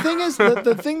like the thing is,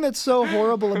 the thing that's so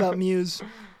horrible about Muse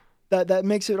that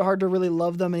makes it hard to really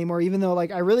love them anymore. Even though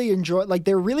like I really enjoy, like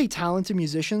they're really talented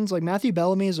musicians. Like Matthew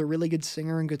Bellamy is a really good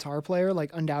singer and guitar player,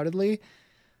 like undoubtedly.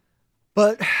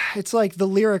 But it's like the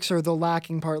lyrics are the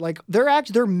lacking part. Like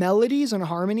their melodies and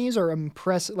harmonies are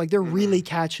impressive. Like they're really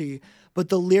catchy. But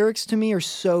the lyrics to me are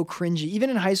so cringy. Even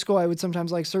in high school, I would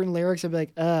sometimes like certain lyrics. I'd be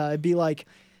like, I'd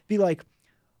be like,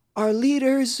 our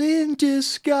leaders in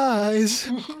disguise,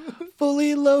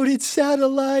 fully loaded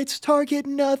satellites target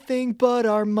nothing but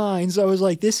our minds. I was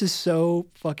like, this is so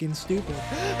fucking stupid.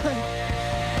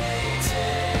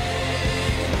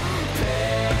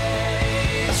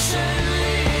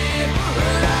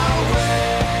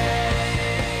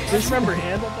 Just remember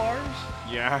Handlebars?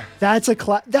 Yeah. That's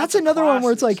another one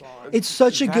where it's like song. it's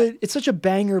such a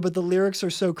banger, but the lyrics are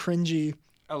so cringy.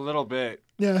 A little bit.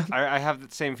 Yeah. I have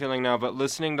the same feeling now, but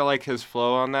listening to like his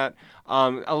flow on that,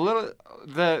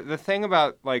 the thing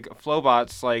about like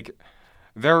Flowbots, like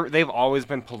they've always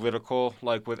been political,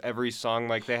 like with every song.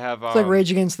 Like they have It's like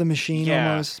Rage Against the Machine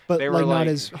yeah, almost, but they like were not like-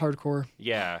 as hardcore.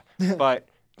 yeah, but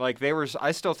like they were.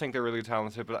 I still think they're really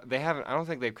talented, but they haven't. I don't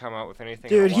think they've come out with anything.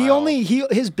 Dude, in a while.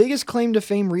 his biggest claim to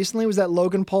fame recently was that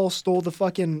Logan Paul stole the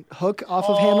fucking hook off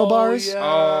of Handlebars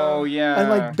Oh yeah. and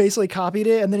like basically copied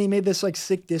it, and then he made this like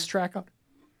sick diss track on.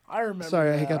 I remember. Sorry,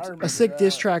 I that. hiccuped. remember A sick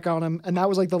diss that. track on him, and that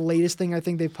was like the latest thing I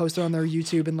think they've posted on their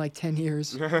YouTube in like 10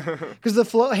 years. Because the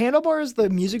Handlebars, the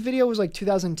music video was like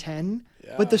 2010,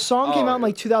 but the song came Oh, out in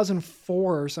like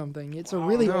 2004 or something. It's a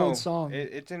really No, old song.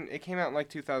 It didn't. It came out in like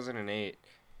 2008.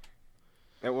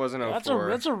 It wasn't That's 04.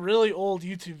 that's a really old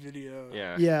YouTube video.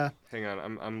 Yeah. Yeah. Hang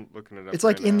on, I'm looking it up. It's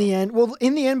like right In now. the End. Well,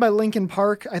 In the End by Linkin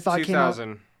Park, I thought came out.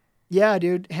 2000. Yeah,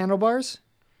 dude. Handlebars?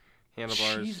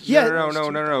 Handlebars. Jesus. Yeah.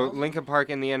 No. Linkin Park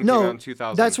in the end came out No, in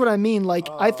 2000. that's what I mean. Like,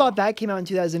 I thought that came out in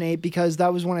 2008 because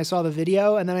that was when I saw the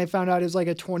video, and then I found out it was like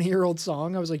a 20-year-old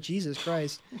song. I was like, Jesus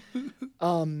Christ.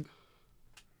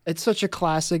 It's such a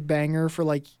classic banger for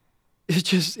like,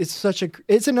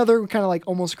 it's another kind of like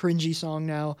almost cringy song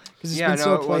now because it's yeah, been no,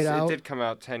 so it played out. It did come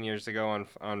out 10 years ago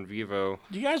on Vivo.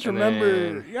 Do you guys And remember?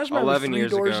 then You guys remember 11 Three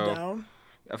years Doors ago. Down?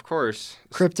 Of course.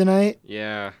 Kryptonite.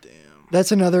 Yeah.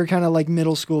 That's another kind of like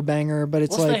middle school banger, but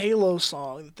it's What's the like Halo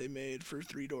song that they made for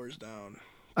Three Doors Down?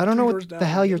 I don't know Three what Doors the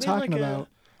hell Down. you're They made, talking like, about.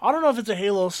 I don't know if it's a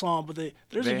Halo song, but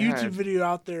there's a They YouTube had- video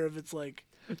out there of it's like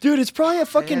Dude, it's probably a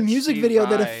fucking had music Steve video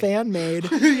that a Vai. fan made.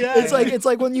 Yeah. It's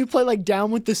like when you play like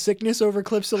Down with the Sickness over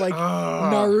clips of like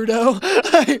Naruto.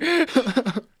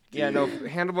 Yeah, no,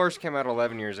 Handlebars came out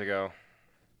 11 years ago.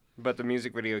 But the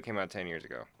music video came out 10 years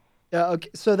ago. Yeah, okay.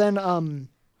 So then That's an-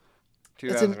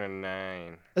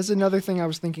 2009. that's another thing I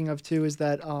was thinking of too is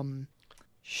that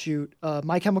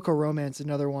My Chemical Romance,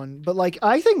 another one. But like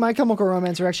I think My Chemical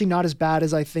Romance are actually not as bad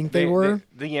as I think they were.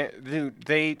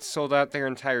 They sold out their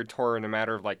entire tour in a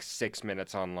matter of like 6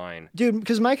 minutes online. Dude,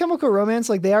 because My Chemical Romance,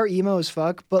 like they are emo as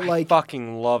fuck, but I like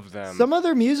fucking love them. some of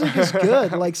their music is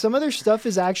good. Like some of their stuff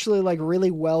is actually like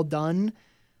really well done.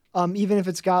 Even if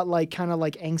it's got like kind of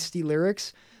like angsty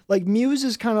lyrics. Like Muse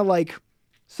is kind of like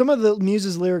some of the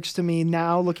Muse's lyrics to me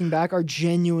now looking back are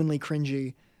genuinely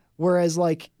cringy. Whereas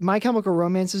like My Chemical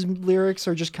Romance's lyrics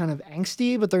are just kind of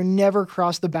angsty, but they're never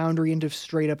crossed the boundary into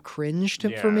straight up cringe for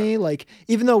Yeah. me. Like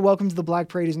even though Welcome to the Black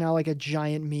Parade is now like a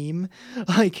giant meme,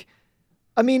 like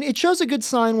I mean it shows a good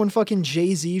sign when fucking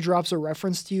Jay-Z drops a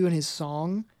reference to you in his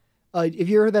song. If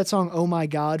you heard that song "Oh My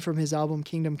God" from his album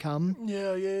Kingdom Come,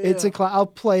 yeah. it's I'll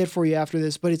play it for you after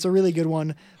this, but it's a really good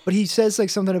one. But he says like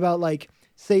something about like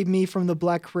save me from the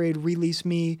Black Parade, release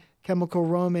me, Chemical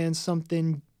Romance,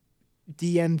 something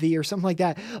DMV or something like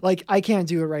that. Like I can't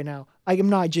do it right now. I am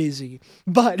not Jay-Z,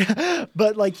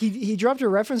 but like he dropped a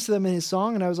reference to them in his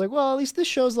song, and I was like, well, at least this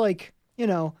shows like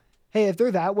hey, if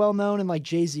they're that well known and like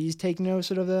Jay-Z's taking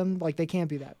notice of them, like they can't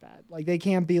be that bad. Like they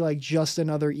can't be like just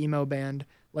another emo band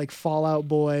like Fall Out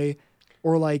Boy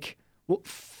or like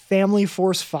Family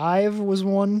Force 5 was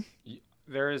one.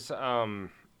 There is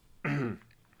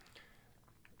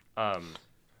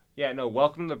yeah, no,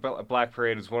 Welcome to the Black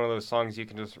Parade is one of those songs you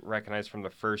can just recognize from the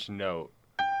first note.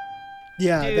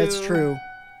 Yeah, that's true.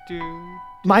 Dude.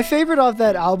 My favorite off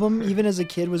that album, even as a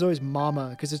kid, was always Mama,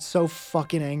 because it's so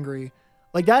fucking angry.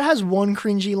 Like that has one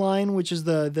cringy line, which is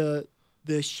the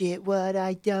shit what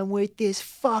I done with this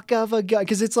fuck of a gun,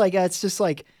 because it's like it's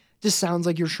just sounds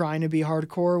like you're trying to be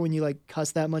hardcore when you like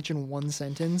cuss that much in one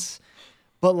sentence.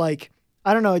 But like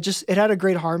I don't know, it had a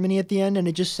great harmony at the end, and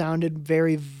it just sounded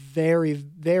very, very,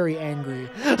 very angry.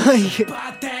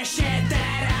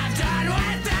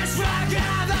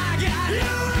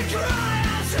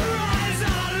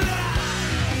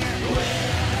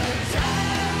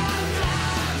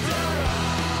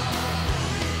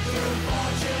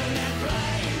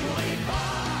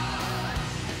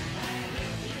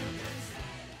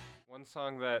 One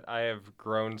song that I have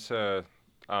grown to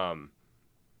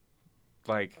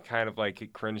like kind of like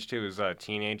cringe to is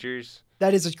Teenagers.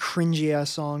 That is a cringy ass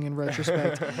song in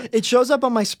retrospect. It shows up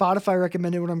on my Spotify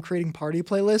recommended when I'm creating party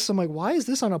playlists. I'm like, why is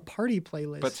this on a party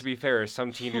playlist? But to be fair,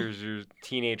 some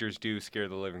teenagers do scare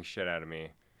the living shit out of me.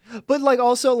 But like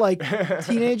also like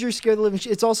teenagers scare the living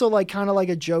shit. It's also like kind of like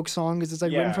a joke song because it's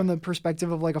like written Yeah. from the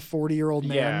perspective of like a 40-year-old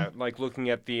man. Yeah, like looking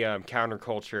at the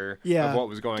counterculture Yeah. of what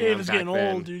was going David's on back getting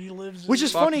then. old, dude. He lives. Which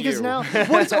is Fuck funny because you. now,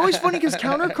 well, it's always funny because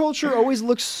counterculture always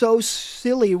looks so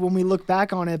silly when we look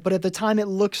back on it, but at the time it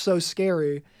looks so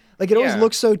scary. Like it always Yeah.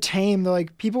 looks so tame. They're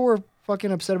like people were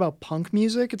fucking upset about punk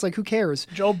music. It's like who cares?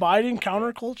 Joe Biden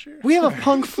counterculture. We have a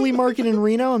punk flea market in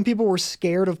Reno, and people were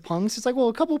scared of punks. It's like, well,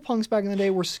 a couple of punks back in the day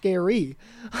were scary.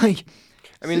 Like,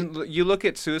 I mean, you look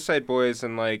at Suicide Boys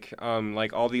and like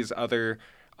all these other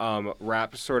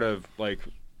rap sort of like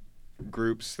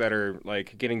groups that are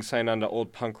like getting signed onto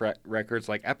old punk records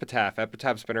like Epitaph.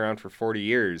 Epitaph's been around for 40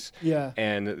 years. Yeah.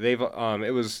 And they've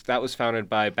that was founded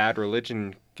by Bad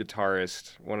Religion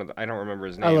guitarist, I don't remember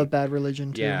his name. I love Bad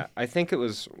Religion too. Yeah, I think it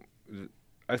was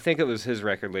his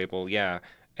record label. Yeah.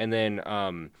 And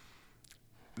then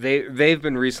they've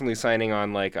been recently signing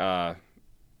on like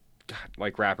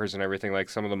rappers and everything, like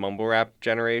some of the mumble rap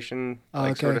generation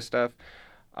sort of stuff.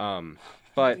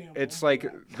 But it's like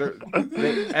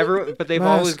they've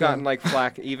always gotten like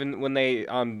flack, even when they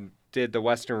did the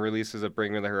Western releases of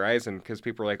Bring Me the Horizon, because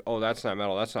people were like, "Oh, that's not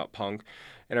metal, that's not punk,"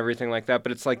 and everything like that.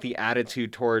 But it's like the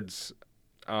attitude towards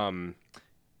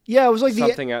yeah, it was like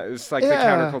something. It's like the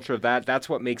counterculture of that. That's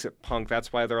what makes it punk.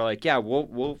 That's why they're like, "Yeah,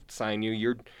 we'll sign you.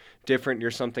 You're different. You're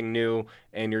something new,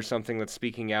 and you're something that's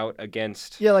speaking out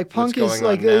against." Yeah, like punk is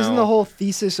like, isn't the now. whole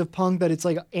thesis of punk that it's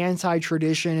like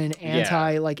anti-tradition and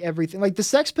anti like everything. Like the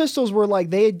Sex Pistols were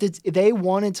like they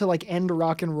wanted to like end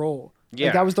rock and roll. Yeah,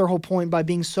 like, that was their whole point by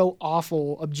being so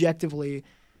awful objectively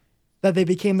that they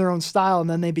became their own style, and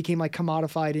then they became like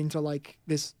commodified into like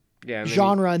this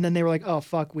genre, and then they were like, oh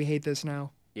fuck, we hate this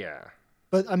now. Yeah,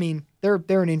 but I mean, they're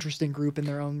an interesting group in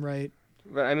their own right.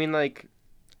 But I mean, like.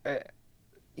 I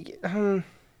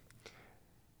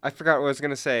forgot what I was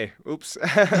gonna say. Oops.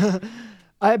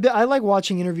 I like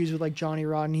watching interviews with like Johnny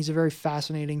Rotten. He's a very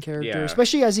fascinating character, Yeah.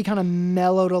 especially as he kind of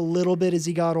mellowed a little bit as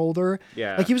he got older.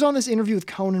 Yeah. Like he was on this interview with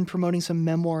Conan promoting some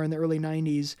memoir in the early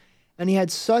 90s, and he had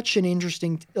such an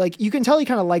interesting, like you can tell he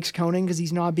kind of likes Conan because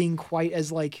he's not being quite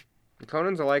as like.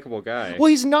 Conan's a likable guy. Well,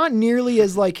 he's not nearly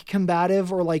as like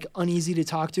combative or like uneasy to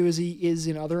talk to as he is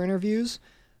in other interviews.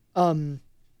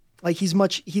 Like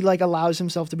he like allows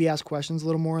himself to be asked questions a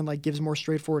little more and like gives more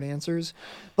straightforward answers.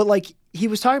 But like he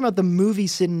was talking about the movie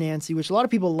Sid and Nancy, which a lot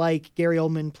of people like. Gary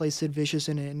Oldman plays Sid Vicious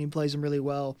in it and he plays him really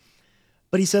well.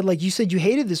 But he said like, you said you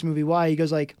hated this movie. Why? He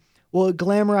goes like, well, it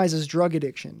glamorizes drug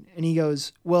addiction. And he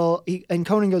goes, well, and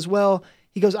Conan goes, well,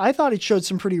 he goes, I thought it showed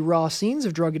some pretty raw scenes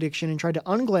of drug addiction and tried to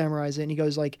unglamorize it. And he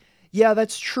goes like, yeah,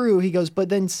 that's true. He goes, but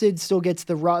then Sid still gets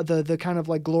the kind of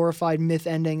like glorified myth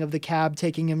ending of the cab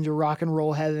taking him to rock and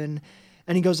roll heaven.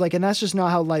 And he goes like, and that's just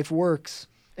not how life works.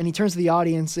 And he turns to the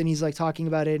audience and he's like talking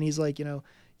about it. And he's like,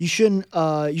 you should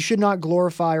not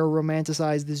glorify or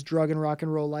romanticize this drug and rock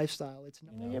and roll lifestyle. It's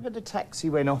not. Yeah, but the taxi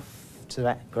went off to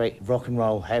that great rock and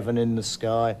roll heaven in the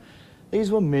sky.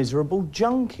 These were miserable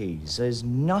junkies. There's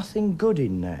nothing good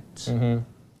in that. Mm-hmm.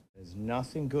 There's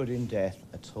nothing good in death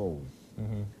at all.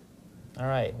 Mm-hmm. All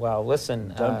right, well,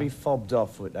 listen. Don't be fobbed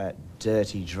off with that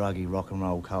dirty, druggy rock and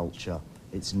roll culture.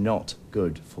 It's not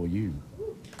good for you.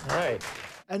 All right.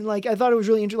 And like, I thought it was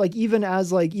really interesting.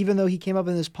 Like, even though he came up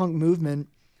in this punk movement,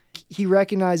 he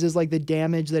recognizes like the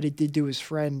damage that it did to his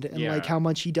friend and like how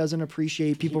much he doesn't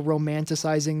appreciate people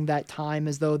romanticizing that time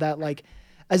as though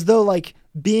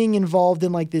being involved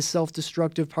in like this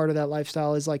self-destructive part of that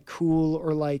lifestyle is like cool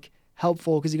or like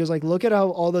helpful, because he goes like, look at how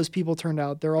all those people turned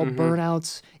out. They're all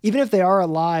burnouts. Even if they are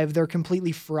alive, they're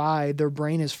completely fried. Their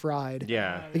brain is fried.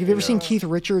 Yeah. Like, have you ever seen Keith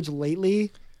Richards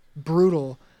lately?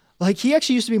 Brutal. Like, he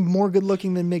actually used to be more good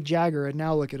looking than Mick Jagger, and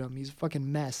now look at him. He's a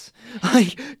fucking mess.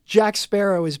 Like, Jack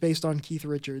Sparrow is based on Keith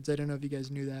Richards. I don't know if you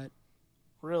guys knew that.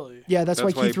 Really? Yeah, that's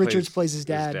why Keith Richards plays his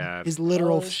dad. His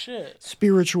literal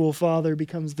spiritual father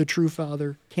becomes the true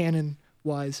father,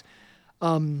 canon-wise.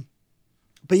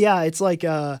 But yeah, it's like...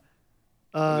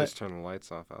 Just turn the lights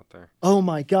off out there. Oh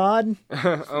my God.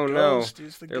 Oh no.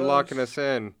 They're locking us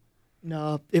in.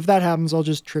 No, if that happens, I'll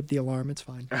just trip the alarm. It's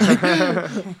fine.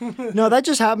 No, that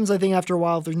just happens, I think, after a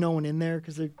while if there's no one in there,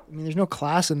 because there's no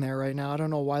class in there right now. I don't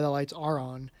know why the lights are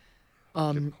on.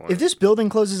 If this building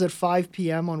closes at 5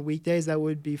 p.m. on weekdays, that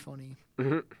would be funny.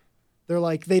 Mm-hmm. They're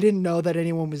like, they didn't know that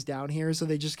anyone was down here, so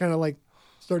they just kind of like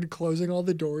started closing all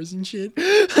the doors and shit.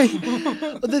 This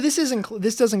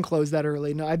doesn't close that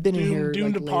early. No, I've been in here.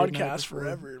 Doomed like, to podcast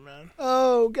forever, man.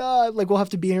 Oh God! Like, we'll have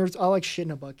to be in here. I'll like shit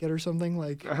in a bucket or something.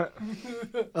 Like,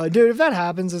 dude, if that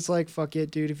happens, it's like, fuck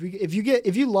it, dude.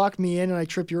 If you lock me in and I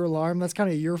trip your alarm, that's kind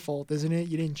of your fault, isn't it?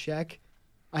 You didn't check.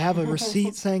 I have a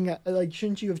receipt saying, like,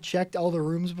 shouldn't you have checked all the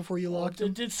rooms before you locked them?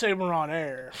 It did say we're on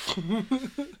air.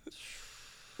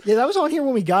 Yeah, that was on here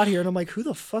when we got here, and I'm like, who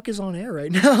the fuck is on air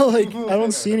right now? Like, I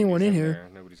don't see anyone in here.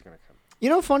 Nobody's gonna come. You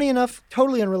know, funny enough,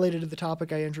 totally unrelated to the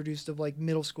topic I introduced of like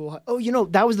middle school. Oh, you know,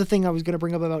 that was the thing I was gonna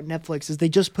bring up about Netflix, is they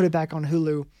just put it back on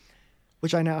Hulu,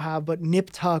 which I now have. But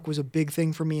Nip Tuck was a big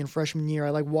thing for me in freshman year.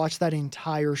 I like watched that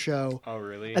entire show. Oh,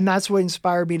 really? And that's what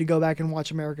inspired me to go back and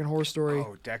watch American Horror Story.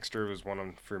 Oh, Dexter was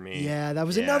one for me. Yeah, that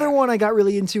was another one I got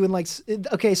really into. And like,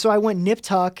 okay, so I went Nip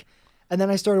Tuck. And then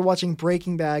I started watching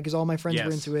Breaking Bad because all my friends were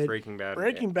Yes, into it. Breaking Bad.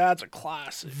 Breaking Bad's a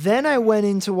classic. Then I went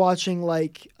into watching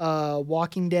like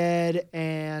Walking Dead,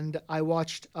 and I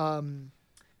watched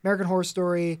American Horror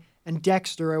Story and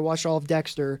Dexter. I watched all of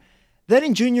Dexter. Then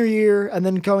in junior year, and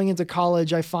then going into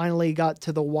college, I finally got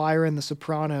to The Wire and The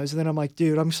Sopranos. And then I'm like,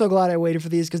 dude, I'm so glad I waited for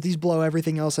these because these blow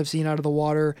everything else I've seen out of the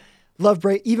water.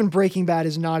 Even Breaking Bad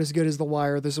is not as good as The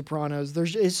Wire or The Sopranos.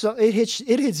 It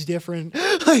hits different.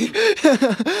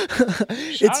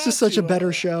 It's just such a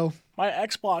better show. My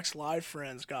Xbox Live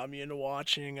friends got me into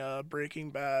watching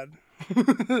Breaking Bad.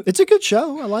 It's a good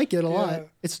show. I like it a lot.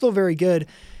 It's still very good.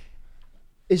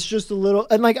 It's just a little,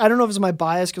 and like I don't know if it's my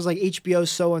bias because like HBO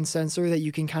is so uncensored that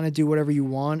you can kind of do whatever you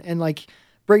want, and like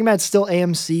Breaking Bad's still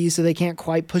AMC, so they can't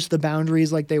quite push the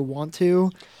boundaries like they want to.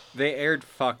 They aired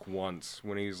fuck once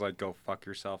when he was like, "Go fuck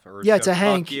yourself," or Yeah, to to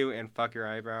Hank. fuck you and fuck your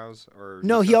eyebrows, or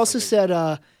No, he also said,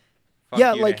 fuck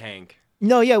yeah, you like to Hank.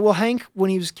 No, yeah, well, Hank when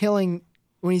he's getting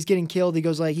killed, he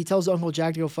goes like he tells Uncle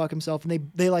Jack to go fuck himself, and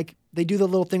they do the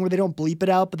little thing where they don't bleep it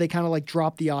out, but they kind of like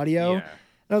drop the audio. Yeah. And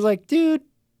I was like, dude,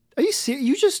 are you serious?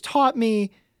 You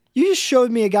just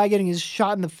showed me a guy getting his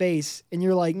shot in the face, and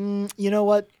you're like, you know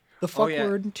what? The fuck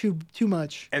word, too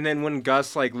much. And then when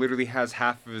Gus like literally has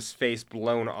half of his face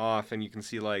blown off, and you can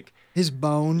see like his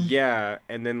bone. Yeah,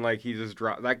 and then like he just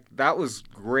dropped. That was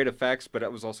great effects, but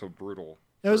it was also brutal.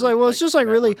 It was like, well, it's just like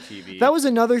really. TV. That was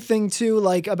another thing too,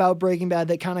 like about Breaking Bad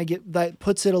that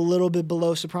puts it a little bit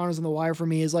below Sopranos and The Wire for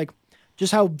me is like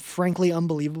just how frankly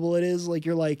unbelievable it is. Like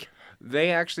you're like.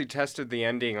 They actually tested the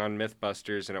ending on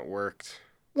MythBusters and it worked.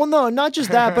 Well, no, not just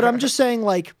that, but I'm just saying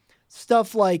like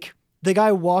stuff like the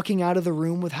guy walking out of the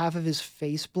room with half of his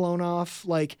face blown off,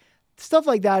 like stuff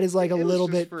like that is like a little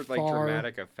bit for far. like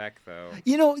dramatic effect though.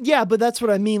 You know, yeah, but that's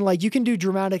what I mean. Like you can do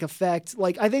dramatic effect.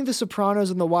 Like I think The Sopranos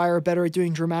and The Wire are better at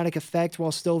doing dramatic effect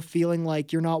while still feeling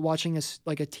like you're not watching a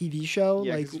TV show.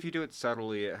 Yeah, like because if you do it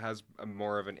subtly, it has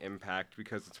more of an impact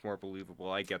because it's more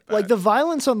believable. I get that. like the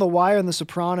violence on The Wire and The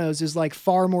Sopranos is like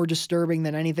far more disturbing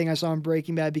than anything I saw in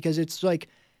Breaking Bad because it's like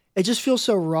it just feels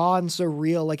so raw and so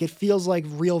real. Like it feels like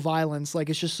real violence. Like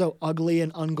it's just so ugly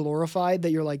and unglorified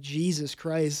that you're like, Jesus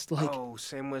Christ. Like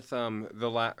same with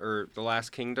the Last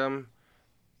Kingdom,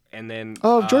 and then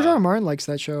George R. R. Martin likes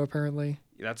that show apparently.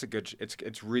 That's a good.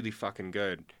 It's really fucking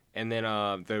good. And then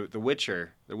the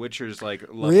Witcher. The Witcher's like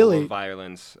level Really? of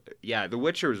violence. Yeah, The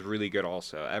Witcher is really good.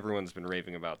 Also, everyone's been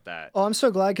raving about that. Oh, I'm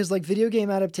so glad because like video game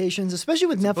adaptations, especially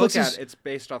with Netflix, It's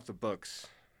based off the books.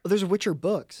 there's Witcher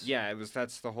books. Yeah,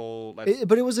 that's the whole. But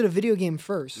it was it a video game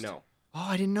first? No. Oh,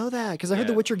 I didn't know that because I heard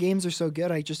the Yeah. Witcher games are so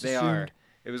good. I just They assumed. are.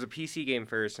 It was a PC game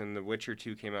first, and The Witcher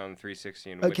 2 came out on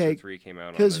 360, and Okay, Witcher 3 came out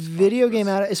on because this video game,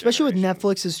 especially with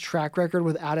Netflix's track record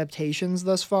with adaptations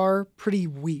thus far, pretty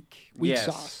weak. Weak Yes.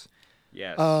 sauce.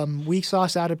 Yes. Weak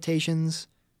sauce adaptations.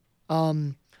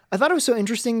 I thought it was so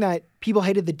interesting that people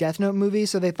hated the Death Note movie,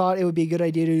 so they thought it would be a good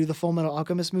idea to do the Full Metal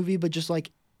Alchemist movie, but just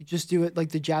do it like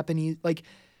the Japanese. Like,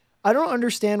 I don't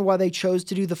understand why they chose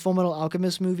to do the Full Metal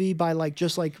Alchemist movie by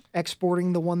just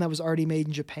exporting the one that was already made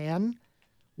in Japan,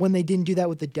 when they didn't do that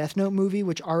with the Death Note movie,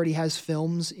 which already has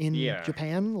films in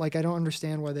Japan. Like, I don't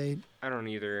understand why they. I don't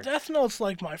either. Death Note's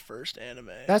like my first anime.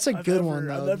 That's a good one,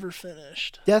 though. I've ever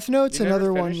finished. Death Note's You never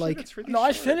another one finished it? like. It's really No,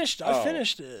 I short. finished. I Oh.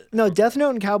 finished it. No, Death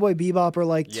Note and Cowboy Bebop are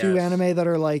like two Yes. anime that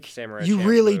are like Samurai you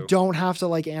really Champloo. don't have to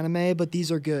like anime, but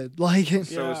these are good. Like,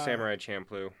 So is Samurai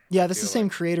Champloo. yeah, I that's the feel same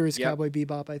like. creator as Yep. Cowboy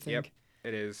Bebop, I think. Yep,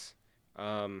 it is.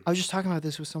 I was just talking about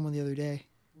this with someone the other day.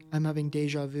 I'm having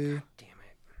deja vu.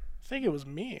 I think it was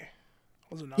me.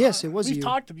 Was it not? Yes, it was We've you.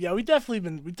 talked. Yeah, we definitely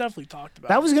talked about.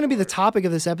 That it was going to be the before. topic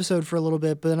of this episode for a little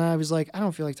bit, but then I was like, I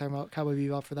don't feel like talking about Cowboy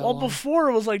Bebop for that Well, long. before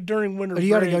it was like during winter. Oh, you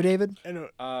gotta break, go, David? And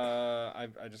I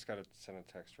just gotta send a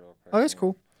text real quick. Oh, that's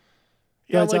cool.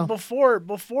 yeah, ahead, like Sal.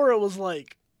 before it was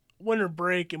like winter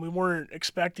break, and we weren't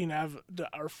expecting to have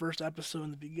our first episode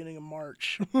in the beginning of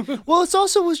March. Well, it's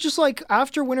also was just like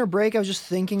after winter break, I was just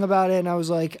thinking about it, and I was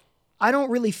like, I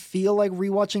don't really feel like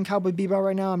rewatching Cowboy Bebop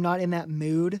right now. I'm not in that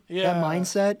mood, Yeah. that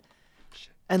mindset,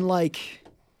 and like,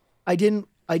 I didn't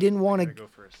want to. Go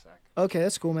for a sec. Okay,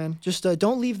 that's cool, man. Just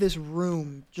don't leave this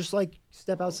room. Just like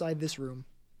step outside this room.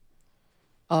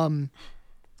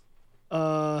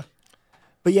 But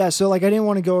yeah, so like I didn't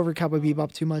want to go over Cowboy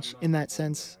Bebop too much in that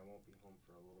sense.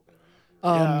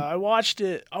 Yeah, I watched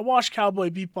it. I watched Cowboy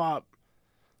Bebop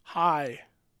high,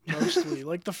 mostly.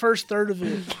 Like the first third of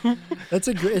it. That's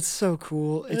it's so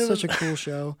cool. It's such a cool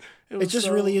show. It It was just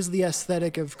so- really is the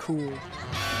aesthetic of cool.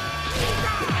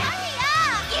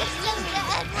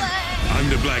 I'm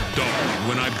the black dog.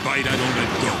 When I bite, I don't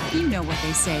let go. You know what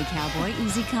they say, cowboy.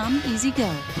 Easy come, easy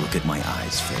go. Look at my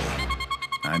eyes, Faye.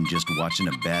 I'm just watching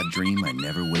a bad dream I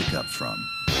never wake up from.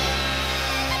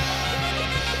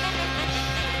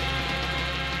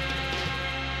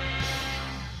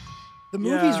 The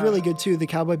movie's really good too. The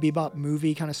Cowboy Bebop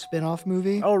movie, kind of spin-off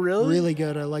movie. Oh, really? Really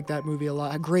good. I like that movie a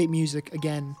lot. Great music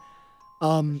again.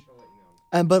 But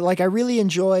like I really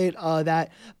enjoyed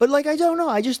that. But like I don't know.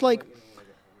 I just like.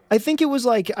 I think it was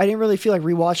like I didn't really feel like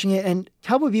rewatching it. And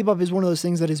Cowboy Bebop is one of those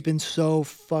things that has been so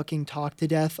fucking talked to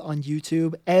death on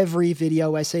YouTube. Every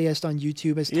video essayist on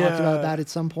YouTube has talked about that at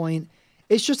some point.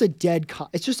 It's just a dead.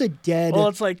 It's just a dead. Well,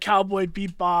 it's like Cowboy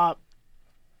Bebop.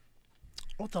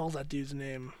 What the hell's that dude's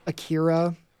name?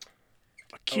 Akira.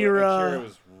 Akira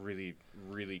was really,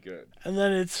 really good. And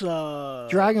then it's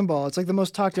Dragon Ball. It's like the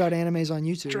most talked about animes on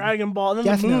YouTube. Dragon Ball. And then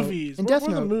Death the Note. movies. And What Death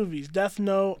are the Note. movies? Death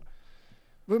Note.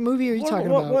 What movie are you talking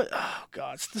about? Oh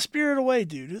God, it's The Spirited Away,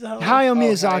 dude. Who the hell? Hayao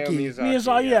Miyazaki.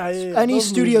 Miyazaki, yeah. Any those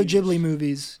Studio movies. Ghibli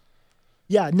movies.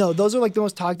 Yeah, no, those are like the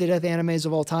most talked to death animes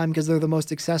of all time because they're the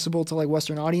most accessible to like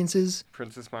Western audiences.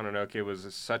 Princess Mononoke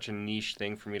was such a niche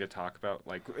thing for me to talk about.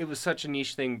 Like, it was such a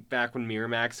niche thing back when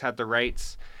Miramax had the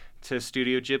rights to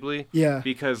Studio Ghibli. Yeah.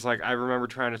 Because, like, I remember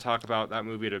trying to talk about that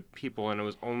movie to people, and it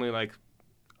was only, like,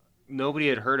 nobody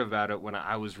had heard about it when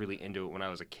I was really into it when I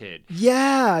was a kid.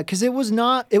 Yeah, because it was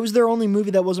their only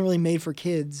movie that wasn't really made for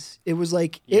kids. It was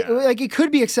like, it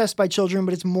could be accessed by children,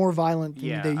 but it's more violent than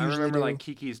Yeah, they I usually remember do. like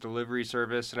Kiki's Delivery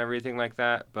Service and everything like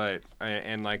that, but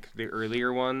and like the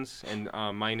earlier ones and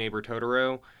My Neighbor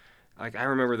Totoro, like I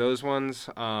remember those ones,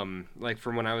 like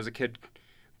from when I was a kid.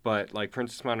 But like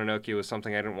Princess Mononoke was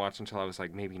something I didn't watch until I was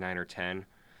like maybe 9 or 10.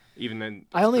 Even then,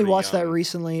 I only watched that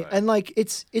recently, and like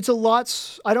it's a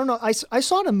lot. I don't know. I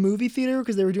saw it in a movie theater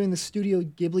because they were doing the Studio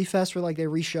Ghibli Fest where like they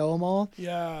reshow them all.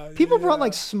 Yeah. People brought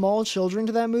like small children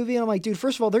to that movie, and I'm like, dude,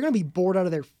 first of all, they're gonna be bored out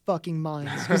of their fucking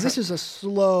minds because this is a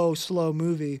slow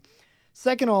movie.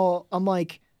 Second of all, I'm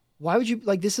like, why would you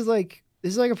like this is like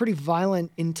a pretty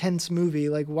violent, intense movie.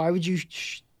 Like, why would you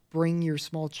bring your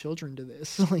small children to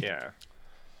this? Like, yeah,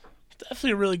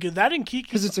 definitely really good. That and Kiki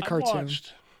because it's a cartoon.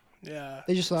 Yeah.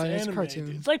 They just thought it's a anime, cartoon.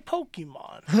 dude. It's like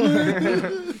Pokemon.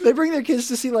 They bring their kids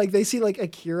to see they see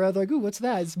Akira. They're like, ooh, what's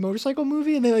that? It's a motorcycle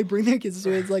movie, and they like bring their kids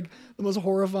to it. It's like the most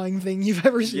horrifying thing you've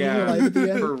ever seen in your life at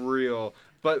the end. for real.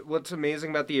 But what's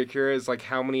amazing about the Akira is like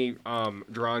how many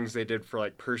drawings they did for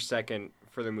like per second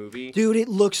for the movie. Dude, it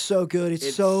looks so good.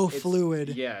 It's so fluid.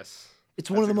 Yes.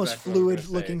 It's one of the most exactly what I was fluid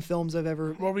gonna looking films I've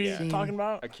ever What were you seen. talking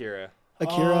about? Akira.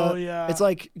 Akira. Oh, yeah. It's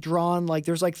like drawn like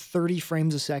there's like 30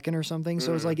 frames a second or something.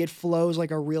 So it's like it flows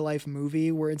like a real life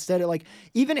movie where instead of like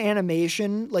even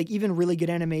animation, like even really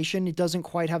good animation, it doesn't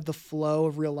quite have the flow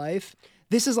of real life.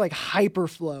 This is like hyper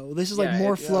flow. This is like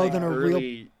more it's flow like than a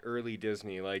real early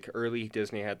Disney. Like early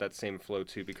Disney had that same flow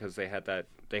too because they had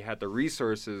the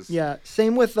resources. Yeah,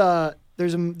 same with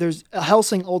there's a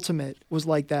Hellsing Ultimate was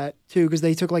like that too because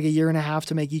they took like a year and a half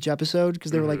to make each episode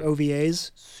because they were like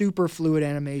OVAs, super fluid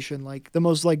animation, like the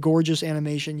most like gorgeous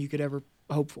animation you could ever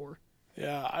hope for.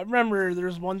 Yeah, I remember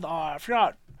there's one. I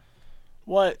forgot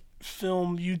what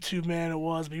film YouTube man it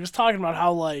was, but he was talking about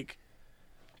how like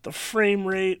the frame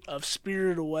rate of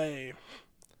Spirited Away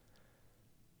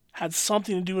had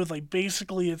something to do with like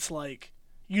basically it's like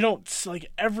you don't like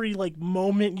every like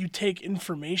moment you take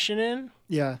information in.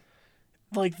 Yeah.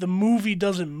 Like the movie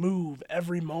doesn't move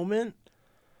every moment,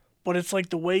 but it's like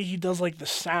the way he does like the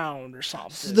sound or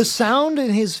something. The sound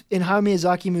in Hayao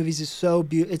Miyazaki movies is so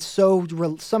beautiful. It's so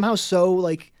somehow so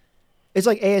like it's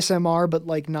like ASMR but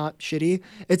like not shitty.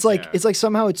 It's like it's like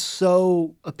somehow it's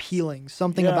so appealing.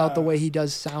 Something about the way he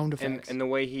does sound effects. And the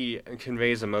way he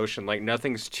conveys emotion, like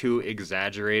nothing's too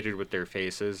exaggerated with their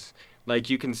faces.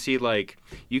 Like you can see, like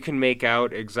you can make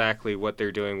out exactly what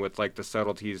they're doing with like the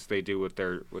subtleties they do with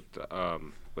their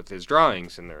with his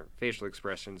drawings and their facial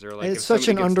expressions. Or like it's such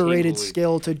an underrated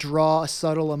skill to draw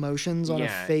subtle emotions on a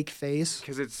fake face.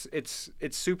 Because it's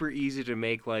super easy to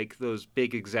make like those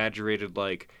big exaggerated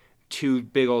like two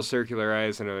big old circular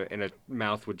eyes and a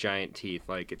mouth with giant teeth.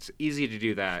 Like it's easy to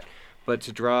do that, but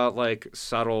to draw like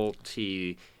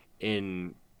subtlety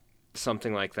in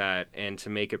something like that and to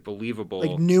make it believable,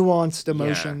 like nuanced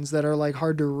emotions that are like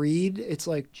hard to read, it's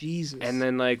like Jesus. And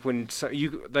then like when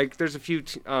you like there's a few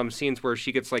scenes where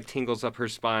she gets like tingles up her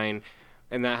spine,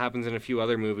 and that happens in a few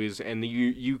other movies, and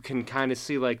you can kind of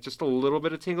see like just a little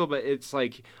bit of tingle, but it's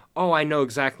like, oh, I know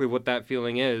exactly what that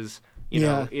feeling is. You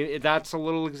know, that's a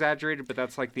little exaggerated, but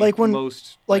that's like the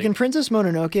most like in Princess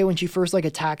Mononoke when she first like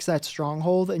attacks that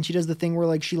stronghold and she does the thing where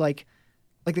like she like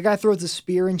the guy throws the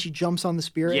spear and she jumps on the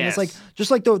spear and it's like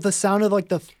just like the sound of like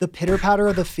the pitter patter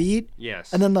of the feet.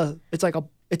 Yes. And then it's like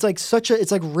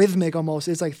rhythmic almost.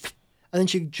 It's like and then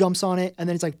she jumps on it and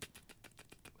then it's like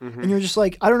and you're just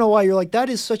like, I don't know why. You're like, that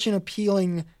is such an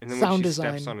appealing And then sound when she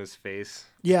design. steps on his face.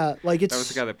 Yeah, like it's. That was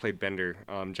the guy that played Bender,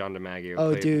 John DiMaggio.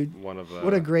 Oh, played dude, one of the.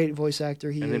 what a great voice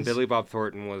actor he is. And then Billy Bob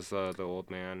Thornton was the old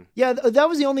man. Yeah, that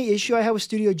was the only issue I had with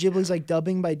Studio Ghibli's like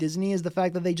dubbing by Disney is the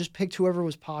fact that they just picked whoever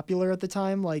was popular at the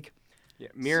time, like. Yeah,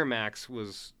 Miramax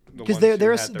was the because ones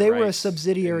they were a rights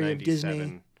subsidiary in of Disney.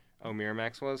 97. Oh,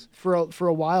 Miramax was. For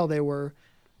a while they were.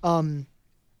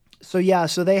 So yeah,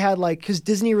 so they had like because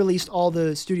Disney released all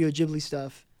the Studio Ghibli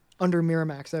stuff under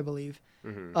Miramax, I believe.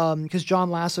 Because John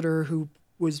Lasseter, who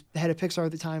was the head of Pixar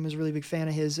at the time, was a really big fan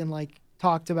of his and like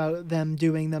talked about them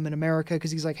doing them in America because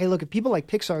he's like, hey, look, if people like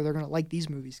Pixar, they're gonna like these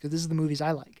movies because this is the movies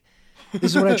I like.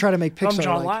 This is what I try to make Pixar I'm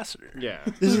John like. Lasseter. Yeah.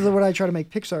 This is what I try to make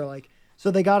Pixar like. So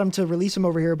they got him to release them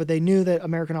over here, but they knew that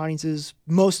American audiences,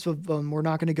 most of them, were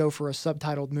not going to go for a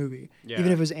subtitled movie, even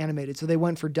if it was animated. So they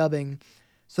went for dubbing.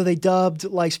 So they dubbed,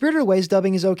 like, Spirited Away's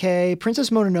dubbing is okay.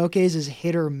 Princess Mononoke's is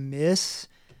hit or miss.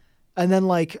 And then,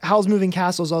 like, Howl's Moving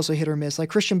Castle is also hit or miss. Like,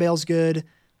 Christian Bale's good.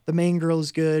 The main girl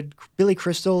is good. Billy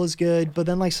Crystal is good. But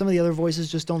then, like, some of the other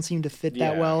voices just don't seem to fit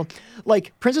that well.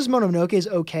 Like, Princess Mononoke is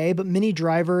okay, but Minnie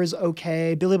Driver is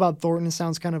okay. Billy Bob Thornton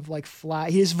sounds kind of, like,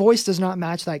 flat. His voice does not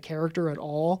match that character at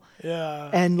all. Yeah.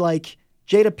 And, like,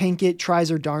 Jada Pinkett tries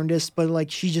her darndest, but, like,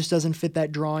 she just doesn't fit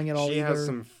that drawing at all She either. has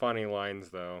some funny lines,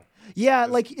 though. Yeah,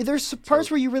 like there's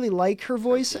parts where you really like her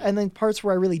voice, and then parts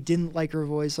where I really didn't like her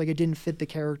voice. Like it didn't fit the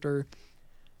character.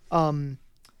 But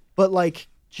like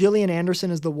Gillian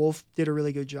Anderson as the wolf did a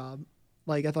really good job.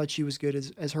 Like I thought she was good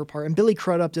as her part, and Billy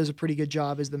Crudup does a pretty good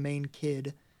job as the main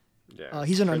kid. Yeah,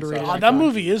 he's an underrated. God, that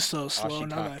movie is so slow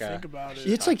now that I think about it.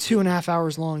 It's like 2.5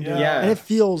 hours long, dude. Yeah. And it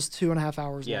feels 2.5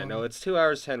 hours long. Yeah, no, it's 2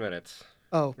 hours 10 minutes.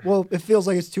 Oh, well, it feels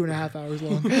like it's 2.5 hours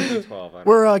long. 12. I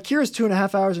Where Kira's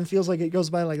 2.5 hours and feels like it goes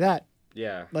by like that.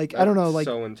 Yeah. Like, I don't know, like...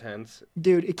 so intense.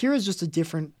 Dude, Akira's just a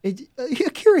different...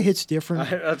 Akira hits different.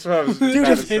 That's what I was Dude,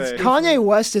 about to say. Kanye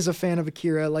West is a fan of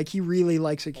Akira. Like, he really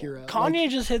likes Akira. Kanye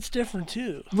just hits different,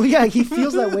 too. Well, yeah, he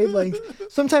feels that wavelength.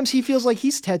 Sometimes he feels like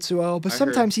he's Tetsuo, but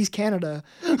sometimes he's Canada.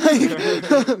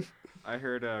 I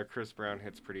heard Chris Brown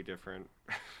hits pretty different.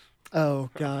 Oh,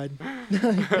 God.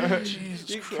 Jesus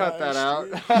you Christ, cut that out.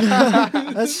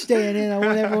 That's staying in. I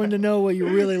want everyone to know what you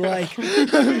really like.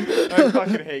 I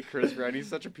fucking hate Chris Brown. He's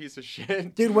such a piece of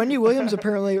shit. Dude, Wendy Williams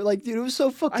apparently, like, dude, it was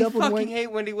so fucked up. I fucking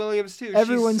hate Wendy Williams, too.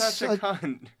 Everyone's She's such a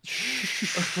cunt.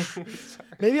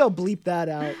 Maybe I'll bleep that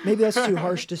out. Maybe that's too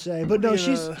harsh to say. But no,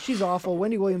 she's awful.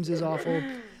 Wendy Williams is awful.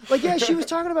 Like, yeah, she was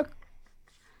talking about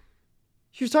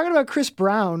Chris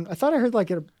Brown. I thought I heard like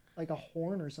a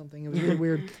horn or something. It was really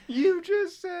weird. You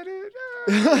just said it.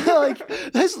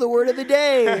 Like, that's the word of the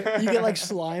day. You get like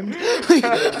slimed.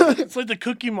 It's like the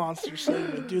Cookie Monster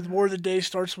segment, dude. The word of the day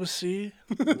starts with C.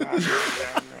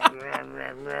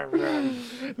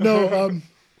 No,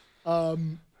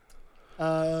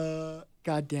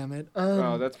 God damn it.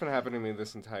 Oh, that's been happening to me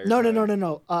this entire No.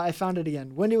 time. I found it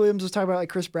again. Wendy Williams was talking about like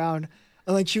Chris Brown,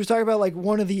 and like she was talking about like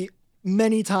one of the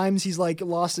many times he's like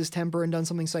lost his temper and done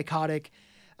something psychotic,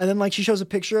 and then like she shows a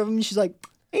picture of him, and she's like,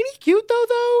 "Ain't he cute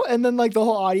though?" And then like the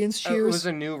whole audience cheers. It was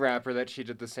a new rapper that she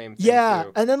did the same thing Yeah,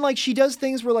 to. and then like she does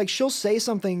things where like she'll say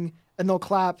something and they'll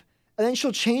clap, and then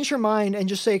she'll change her mind and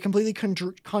just say a completely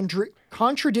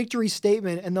contradictory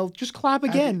statement, and they'll just clap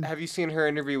again. Have you seen her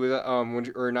interview with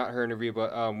or not her interview,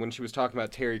 but when she was talking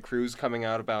about Terry Crews coming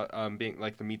out about being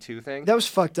like the Me Too thing? That was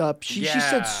fucked up. She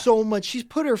said so much. She's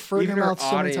put her foot in her mouth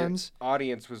so many times.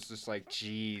 Audience was just like,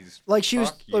 "Jeez." Like she was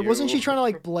fuck like, wasn't she you." trying to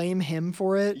like blame him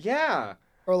for it? Yeah.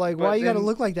 Or like, But why you got to then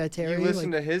look like that, Terry? You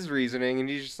listen to his reasoning, and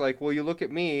he's just like, "Well, you look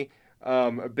at me,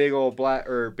 a big old black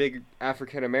or big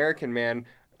African American man."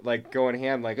 Like going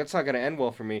ham, like it's not gonna end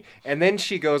well for me. And then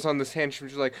she goes on this tangent.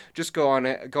 She's like, "Just go on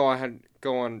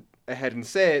ahead and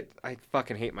say it." I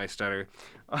fucking hate my stutter.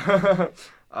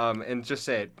 And just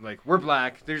say it. Like, we're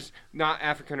black. There's not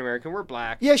African American. We're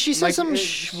black. Yeah, she said like, something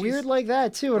weird like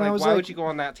that too, and like, I was why like, would you go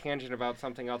on that tangent about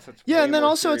something else that's yeah, way and then more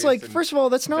also it's serious like, than first of all,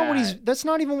 that's not what he's. that? That's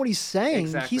not even what he's saying.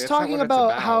 Exactly, He's that's not talking what it's about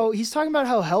about. how he's talking about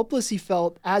how helpless he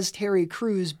felt as Terry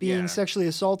Crews being sexually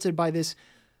assaulted by this,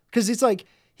 because it's like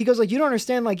he goes like, you don't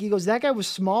understand. Like he goes, that guy was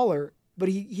smaller, but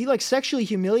he like sexually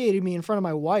humiliated me in front of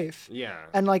my wife. Yeah.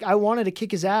 And like I wanted to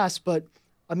kick his ass, but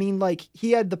I mean, like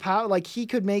he had the power, like he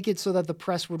could make it so that the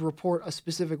press would report a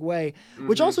specific way,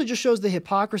 which also just shows the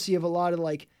hypocrisy of a lot of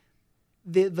like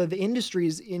the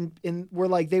industries in where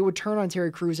like they would turn on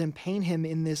Terry Crews and paint him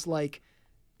in this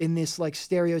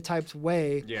stereotyped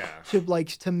way,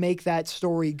 to make that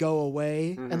story go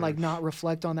away and like not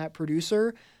reflect on that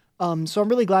producer. So I'm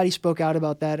really glad he spoke out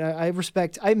about that.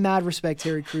 I mad respect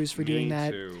Terry Crews for doing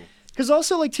that. Too. Because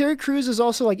also, like, Terry Crews is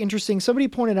also, like, interesting. Somebody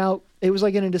pointed out, it was,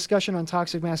 like, in a discussion on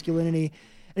toxic masculinity,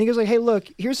 and he goes, like, hey, look,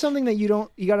 here's something that you got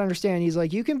to understand. He's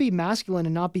like, you can be masculine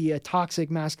and not be a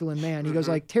toxic masculine man. He goes,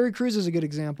 like, Terry Crews is a good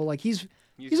example. Like, he's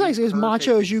like as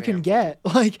macho as you can get.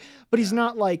 Like, but he's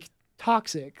not, like,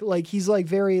 toxic. Like, he's, like,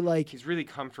 very, like... He's really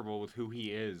comfortable with who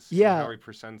he is. Yeah. And how he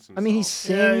presents himself. I mean, he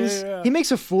sings. He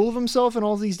makes a fool of himself in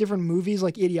all these different movies,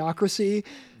 like Idiocracy.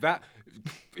 That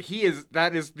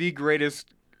is the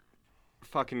greatest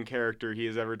fucking character he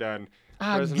has ever done.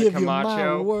 I President give Camacho.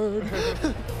 you my word.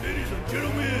 Ladies and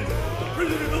gentlemen, the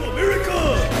President of America!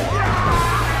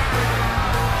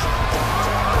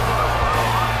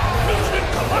 President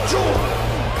Camacho!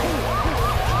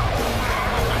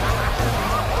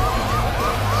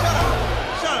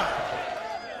 Shut up!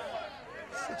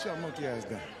 Sit your monkey ass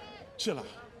down. Chill out.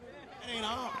 It ain't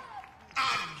all.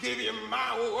 I give you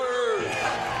my word.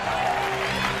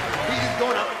 He's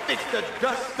gonna fix the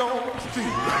dust on the street.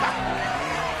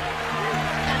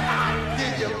 And I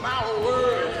give you my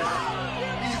word.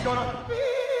 He's gonna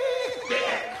fix the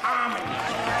economy.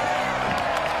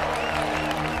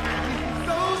 He's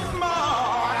so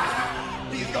smart.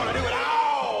 He's gonna do it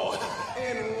all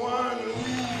in one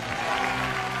week.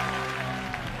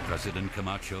 President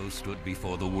Camacho stood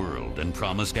before the world and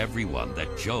promised everyone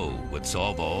that Joe would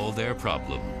solve all their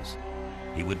problems.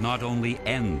 He would not only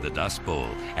end the Dust Bowl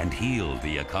and heal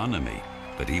the economy,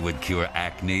 but he would cure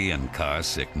acne and car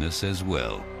sickness as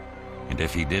well. And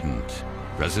if he didn't,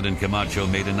 President Camacho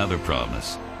made another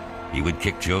promise. He would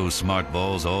kick Joe's smart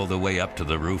balls all the way up to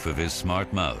the roof of his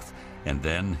smart mouth, and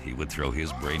then he would throw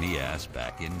his brainy ass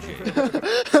back in jail.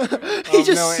 He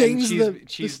just sings the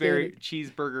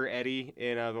Cheeseburger Eddie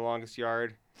in The Longest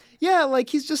Yard. Yeah, like,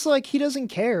 he's just like, he doesn't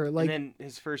care. Like, and then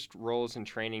his first role is in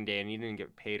Training Day, and he didn't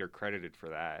get paid or credited for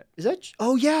that. Is that?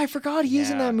 Oh yeah, I forgot he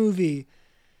is in that movie.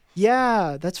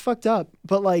 Yeah, that's fucked up.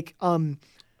 But like,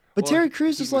 but Terry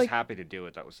Crews is like happy to do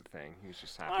it. That was the thing. He was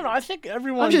just happy. I don't know. I think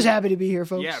everyone. I'm just happy to be here,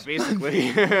 folks. Yeah,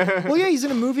 basically. Well, yeah, he's in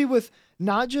a movie with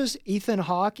not just Ethan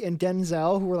Hawke and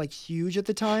Denzel, who were like huge at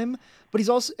the time, but he's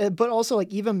also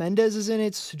like Eva Mendes is in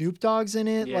it. Snoop Dogg's in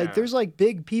it. Yeah. Like, there's like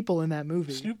big people in that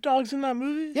movie. Snoop Dogg's in that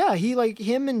movie? Yeah,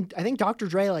 him and I think Dr.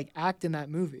 Dre like act in that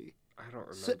movie. I don't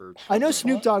remember. I know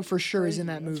Snoop Dogg for sure is in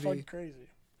that That's movie. fucking crazy.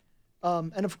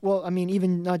 I mean,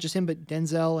 even not just him, but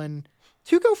Denzel and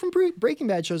Tuco from Breaking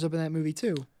Bad shows up in that movie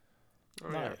too. Oh,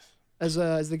 Nice. As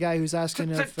the guy who's asking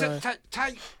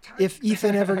if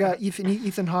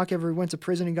Ethan Hawke ever went to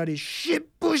prison and got his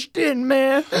shit pushed in,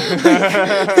 man.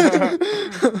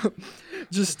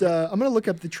 Just I'm gonna look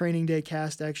up the Training Day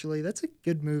cast. Actually, that's a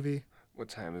good movie. What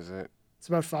time is it? It's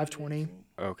about 5:20.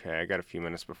 Okay, I got a few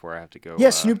minutes before I have to go.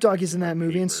 Yeah, Snoop Dogg is in that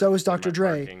movie, and so is Dr.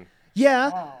 Dre.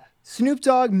 Yeah, Snoop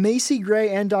Dogg, Macy Gray,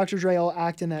 and Dr. Dre all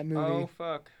act in that movie. Oh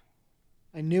fuck!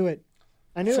 I knew it.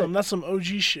 it. That's some OG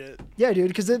shit. Yeah, dude,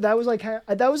 because that was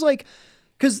like,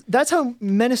 because that's how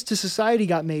Menace to Society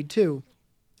got made too.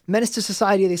 Menace to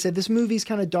Society, they said this movie's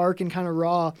kind of dark and kind of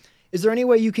raw. Is there any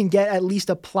way you can get at least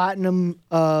a platinum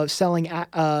selling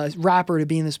rapper to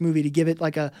be in this movie to give it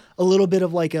like a little bit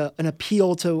of like an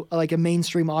appeal to like a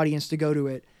mainstream audience to go to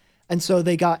it? And so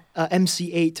they got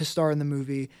MC8 to star in the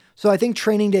movie. So I think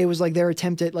Training Day was like their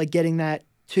attempt at like getting that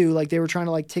too. Like they were trying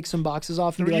to like tick some boxes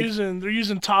off. And They're be like,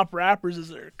 using top rappers as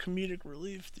their comedic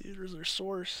relief, dude, or as their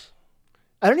source.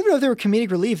 I don't even know if they were comedic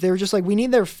relief. They were just like, we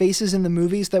need their faces in the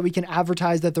movie so that we can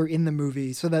advertise that they're in the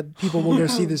movie so that people will go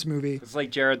see this movie. It's like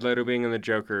Jared Leto being in the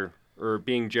Joker or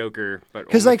being Joker, but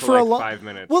because only like for like a 5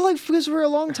 minutes. Well, like because for a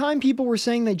long time, people were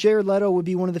saying that Jared Leto would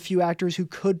be one of the few actors who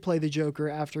could play the Joker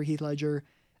after Heath Ledger.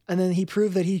 And then he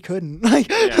proved that he couldn't.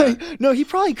 No, he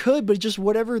probably could, but just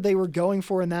whatever they were going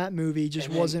for in that movie just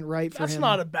wasn't right for him. That's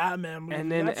not a Batman movie.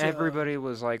 And then everybody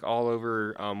was like all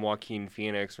over Joaquin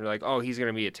Phoenix. We're like, oh, he's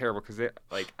gonna be a terrible. Because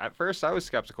like at first I was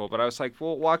skeptical, but I was like,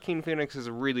 well, Joaquin Phoenix is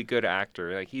a really good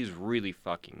actor. Like he's really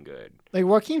fucking good. Like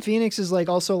Joaquin Phoenix is like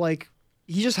also like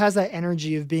he just has that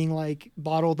energy of being like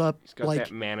bottled up. He's got like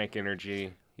that manic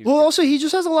energy. Also he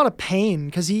just has a lot of pain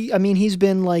because he's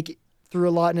been like through a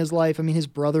lot in his life. I mean, his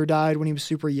brother died when he was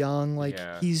super young. Like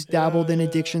he's dabbled in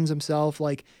addictions himself.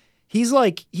 Like he's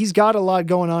got a lot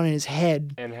going on in his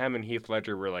head. And him and Heath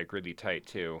Ledger were like really tight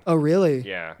too. Oh, really?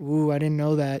 Yeah. Ooh, I didn't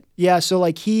know that. Yeah, so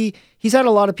like he's had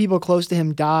a lot of people close to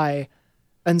him die.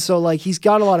 And so like he's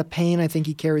got a lot of pain I think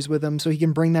he carries with him, so he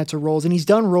can bring that to roles. And he's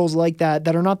done roles like that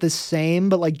are not the same,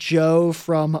 but like Joe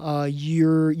from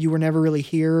You Were Never Really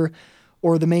Here,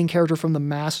 or the main character from The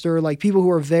Master, like people who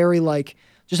are very like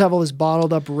just have all this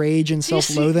bottled up rage and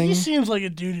self-loathing. He seems like a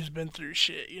dude who's been through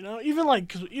shit, you know? Even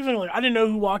like I didn't know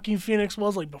who Joaquin Phoenix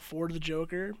was like before the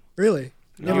Joker. Really?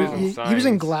 No. He was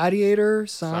in Gladiator,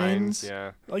 Signs.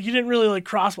 Yeah. Like you didn't really like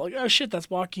cross like, oh shit, that's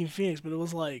Joaquin Phoenix, but it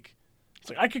was like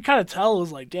I could kind of tell it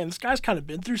was like, damn, this guy's kind of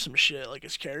been through some shit, like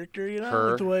his character, you know, Her.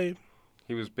 like the way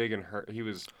He was big in Her. He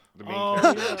was the main Oh,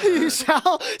 character.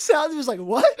 Sal was like,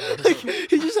 what? Like,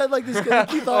 he just had like this guy.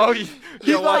 He thought, Oh, he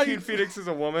yeah, thought Joaquin Phoenix is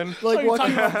a woman. Like you're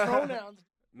talking Joaquin. about pronouns.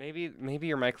 Maybe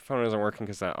your microphone isn't working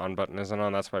because that on button isn't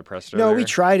on. That's why I pressed it. No, we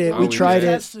tried it. We tried it.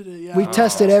 Tested it, yeah. We Oh,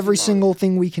 tested every single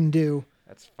thing we can do.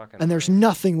 That's fucking. And there's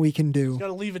nothing we can do. Got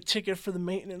to leave a ticket for the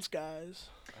maintenance guys.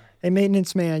 Hey,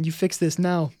 maintenance man, you fix this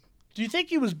now. Do you think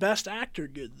he was best actor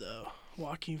good though,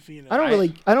 Joaquin Phoenix?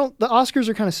 I don't. The Oscars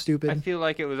are kind of stupid. I feel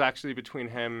like it was actually between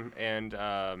him and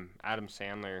Adam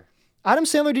Sandler. Adam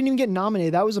Sandler didn't even get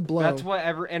nominated. That was a blow. That's what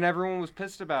everyone was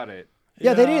pissed about it.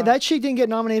 Yeah, they didn't. That shit didn't get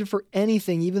nominated for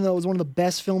anything, even though it was one of the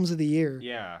best films of the year.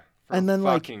 Yeah. And then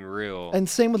fucking real. And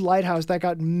same with Lighthouse, that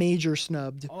got major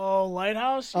snubbed. Oh,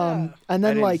 Lighthouse. Yeah. And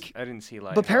then I didn't see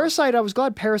Lighthouse. But Parasite, I was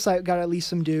glad Parasite got at least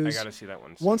some dues. I gotta see that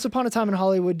one. Once Upon a Time in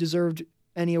Hollywood deserved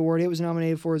any award it was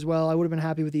nominated for as well. I would have been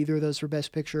happy with either of those for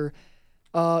Best Picture.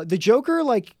 The Joker,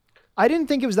 I didn't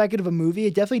think it was that good of a movie.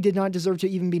 It definitely did not deserve to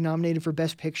even be nominated for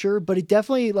Best Picture, but it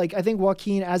definitely, I think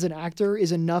Joaquin as an actor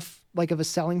is enough, of a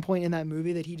selling point in that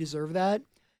movie that he deserved that.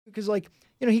 Because,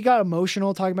 he got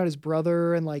emotional talking about his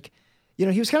brother and,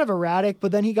 he was kind of erratic,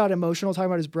 but then he got emotional talking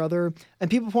about his brother.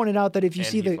 And people pointed out that if you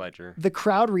see the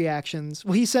crowd reactions,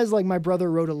 well, he says, my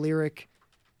brother wrote a lyric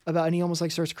about, and he almost,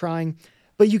 starts crying.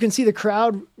 But you can see the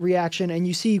crowd reaction, and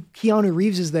you see Keanu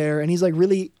Reeves is there, and he's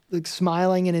really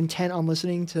smiling and intent on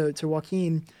listening to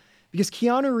Joaquin, because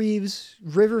Keanu Reeves,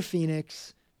 River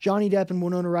Phoenix, Johnny Depp, and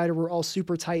Winona Ryder were all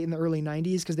super tight in the early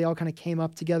 '90s because they all kind of came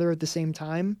up together at the same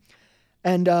time,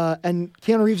 and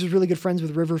Keanu Reeves was really good friends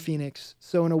with River Phoenix,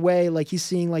 so in a way, he's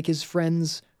seeing his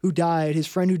friends who died, his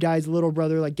friend who died's little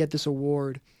brother get this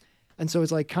award, and so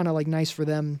it's kind of nice for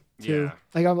them too.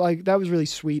 Yeah. That was really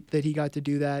sweet that he got to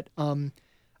do that.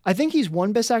 I think he's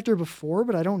won Best Actor before,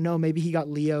 but I don't know. Maybe he got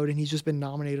Leo'd and he's just been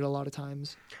nominated a lot of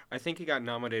times. I think he got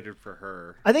nominated for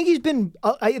Her. I think he's been.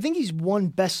 I think he's won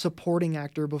Best Supporting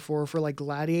Actor before for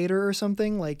Gladiator or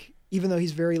something. Even though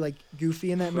he's very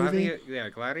goofy in that movie. Yeah,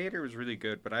 Gladiator was really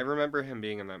good, but I remember him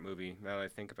being in that movie. Now that I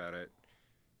think about it.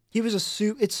 He was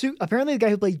apparently the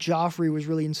guy who played Joffrey was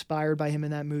really inspired by him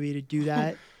in that movie to do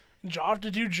that. To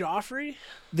do Joffrey?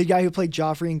 The guy who played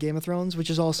Joffrey in Game of Thrones,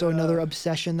 which is also another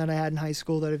obsession that I had in high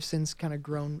school that I've since kind of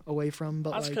grown away from.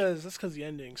 But that's because the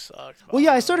ending sucked. Well,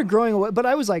 yeah, I started growing away, but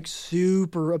I was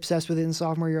super obsessed with it in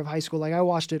sophomore year of high school. I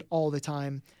watched it all the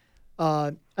time.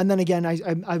 And then again,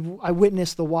 I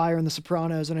witnessed The Wire and The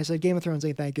Sopranos, and I said Game of Thrones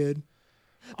ain't that good.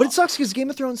 But it sucks because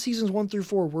Game of Thrones seasons 1 through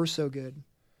 4 were so good.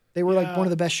 They were one of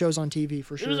the best shows on TV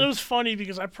for sure. It was funny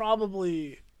because I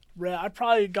probably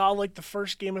got the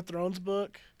first Game of Thrones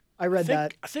book. I read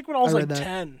that. I think when I was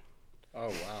 10. Oh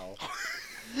wow.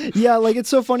 Yeah, it's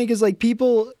so funny because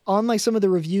people on some of the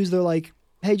reviews, they're like,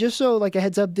 hey, just so a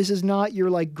heads up, this is not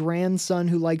your grandson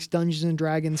who likes Dungeons and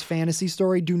Dragons fantasy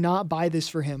story. Do not buy this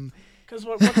for him. Because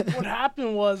what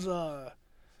happened was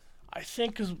I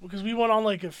think because we went on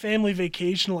a family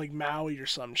vacation to Maui or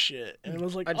some shit, and it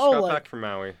was I just got back from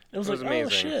Maui. It was amazing. Oh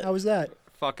shit. How was that?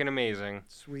 Fucking amazing.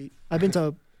 Sweet. I've been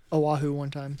to Oahu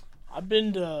one time. I've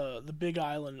been to the Big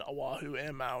Island, Oahu,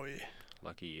 and Maui.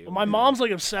 Lucky you. But my mom's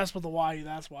obsessed with Hawaii.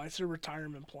 That's why it's her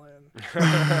retirement plan. So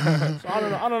I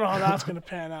don't know how that's gonna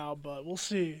pan out, but we'll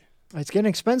see. It's getting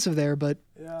expensive there, but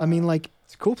yeah. I mean,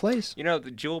 it's a cool place.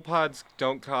 The jewel pods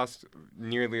don't cost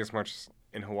nearly as much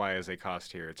in Hawaii as they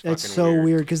cost here. It's so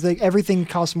weird because everything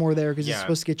costs more there because it's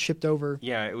supposed to get shipped over.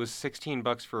 Yeah, it was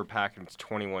 $16 for a pack and it's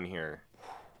 $21 here.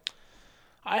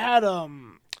 I had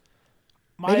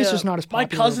maybe it's just not as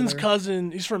popular. My cousin's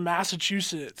cousin, he's from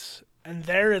Massachusetts, and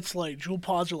there it's jewel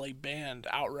pods are banned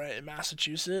outright in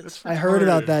Massachusetts. I heard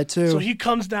about that too. So he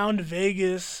comes down to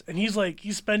Vegas and he's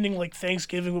spending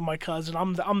Thanksgiving with my cousin.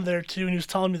 I'm there too, and he was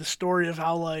telling me the story of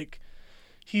how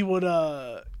he would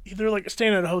they're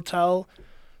staying at a hotel.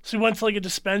 So he went to a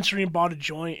dispensary and bought a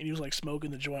joint, and he was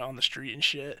smoking the joint on the street and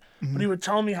shit. Mm-hmm. But he would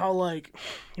tell me how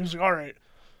he was all right,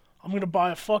 I'm going to buy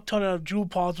a fuck ton of jewel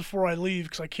pods before I leave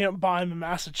because I can't buy them in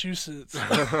Massachusetts.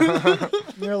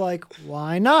 You're like,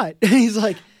 why not? He's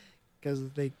like, because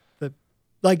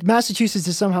Massachusetts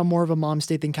is somehow more of a mom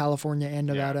state than California and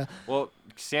Nevada. Yeah. Well,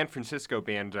 San Francisco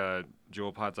banned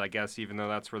jewel pods, I guess, even though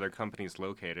that's where their company's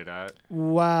located at.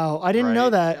 Wow. I didn't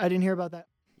know that. I didn't hear about that.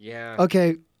 Yeah.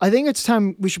 Okay. I think it's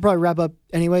time we should probably wrap up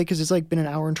anyway because it's been an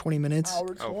hour and 20 minutes.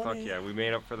 Hour 20. Oh, fuck yeah. We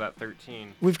made up for that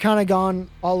 13. We've kind of gone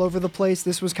all over the place.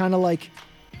 This was kind of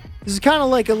This is kind of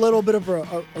like a little bit of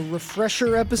a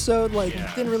refresher episode. Like,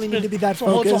 it didn't really need to be that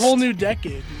focused. It's a whole new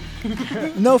decade.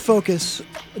 No focus,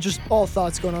 just all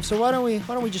thoughts going off. So why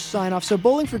don't we just sign off? So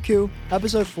Bowling for Q,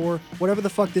 episode 4, whatever the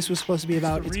fuck this was supposed to be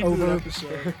about, it's over.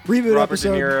 Episode. Reboot Robert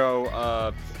episode. De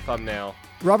Niro thumbnail.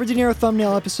 Robert De Niro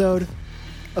thumbnail episode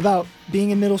about being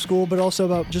in middle school, but also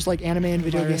about just like anime and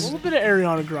video A games. little bit of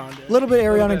Ariana Grande. A little bit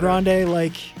Ariana Grande,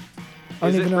 like. I don't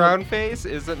Is it even know. brown face?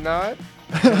 Is it not?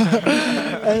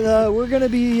 And we're gonna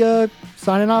be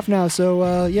signing off now.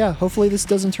 So yeah, hopefully this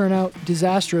doesn't turn out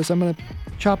disastrous. I'm gonna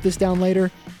chop this down later.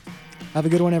 Have a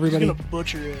good one, everybody. He's gonna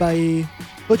butcher it. Bye.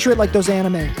 Butcher it like those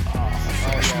anime.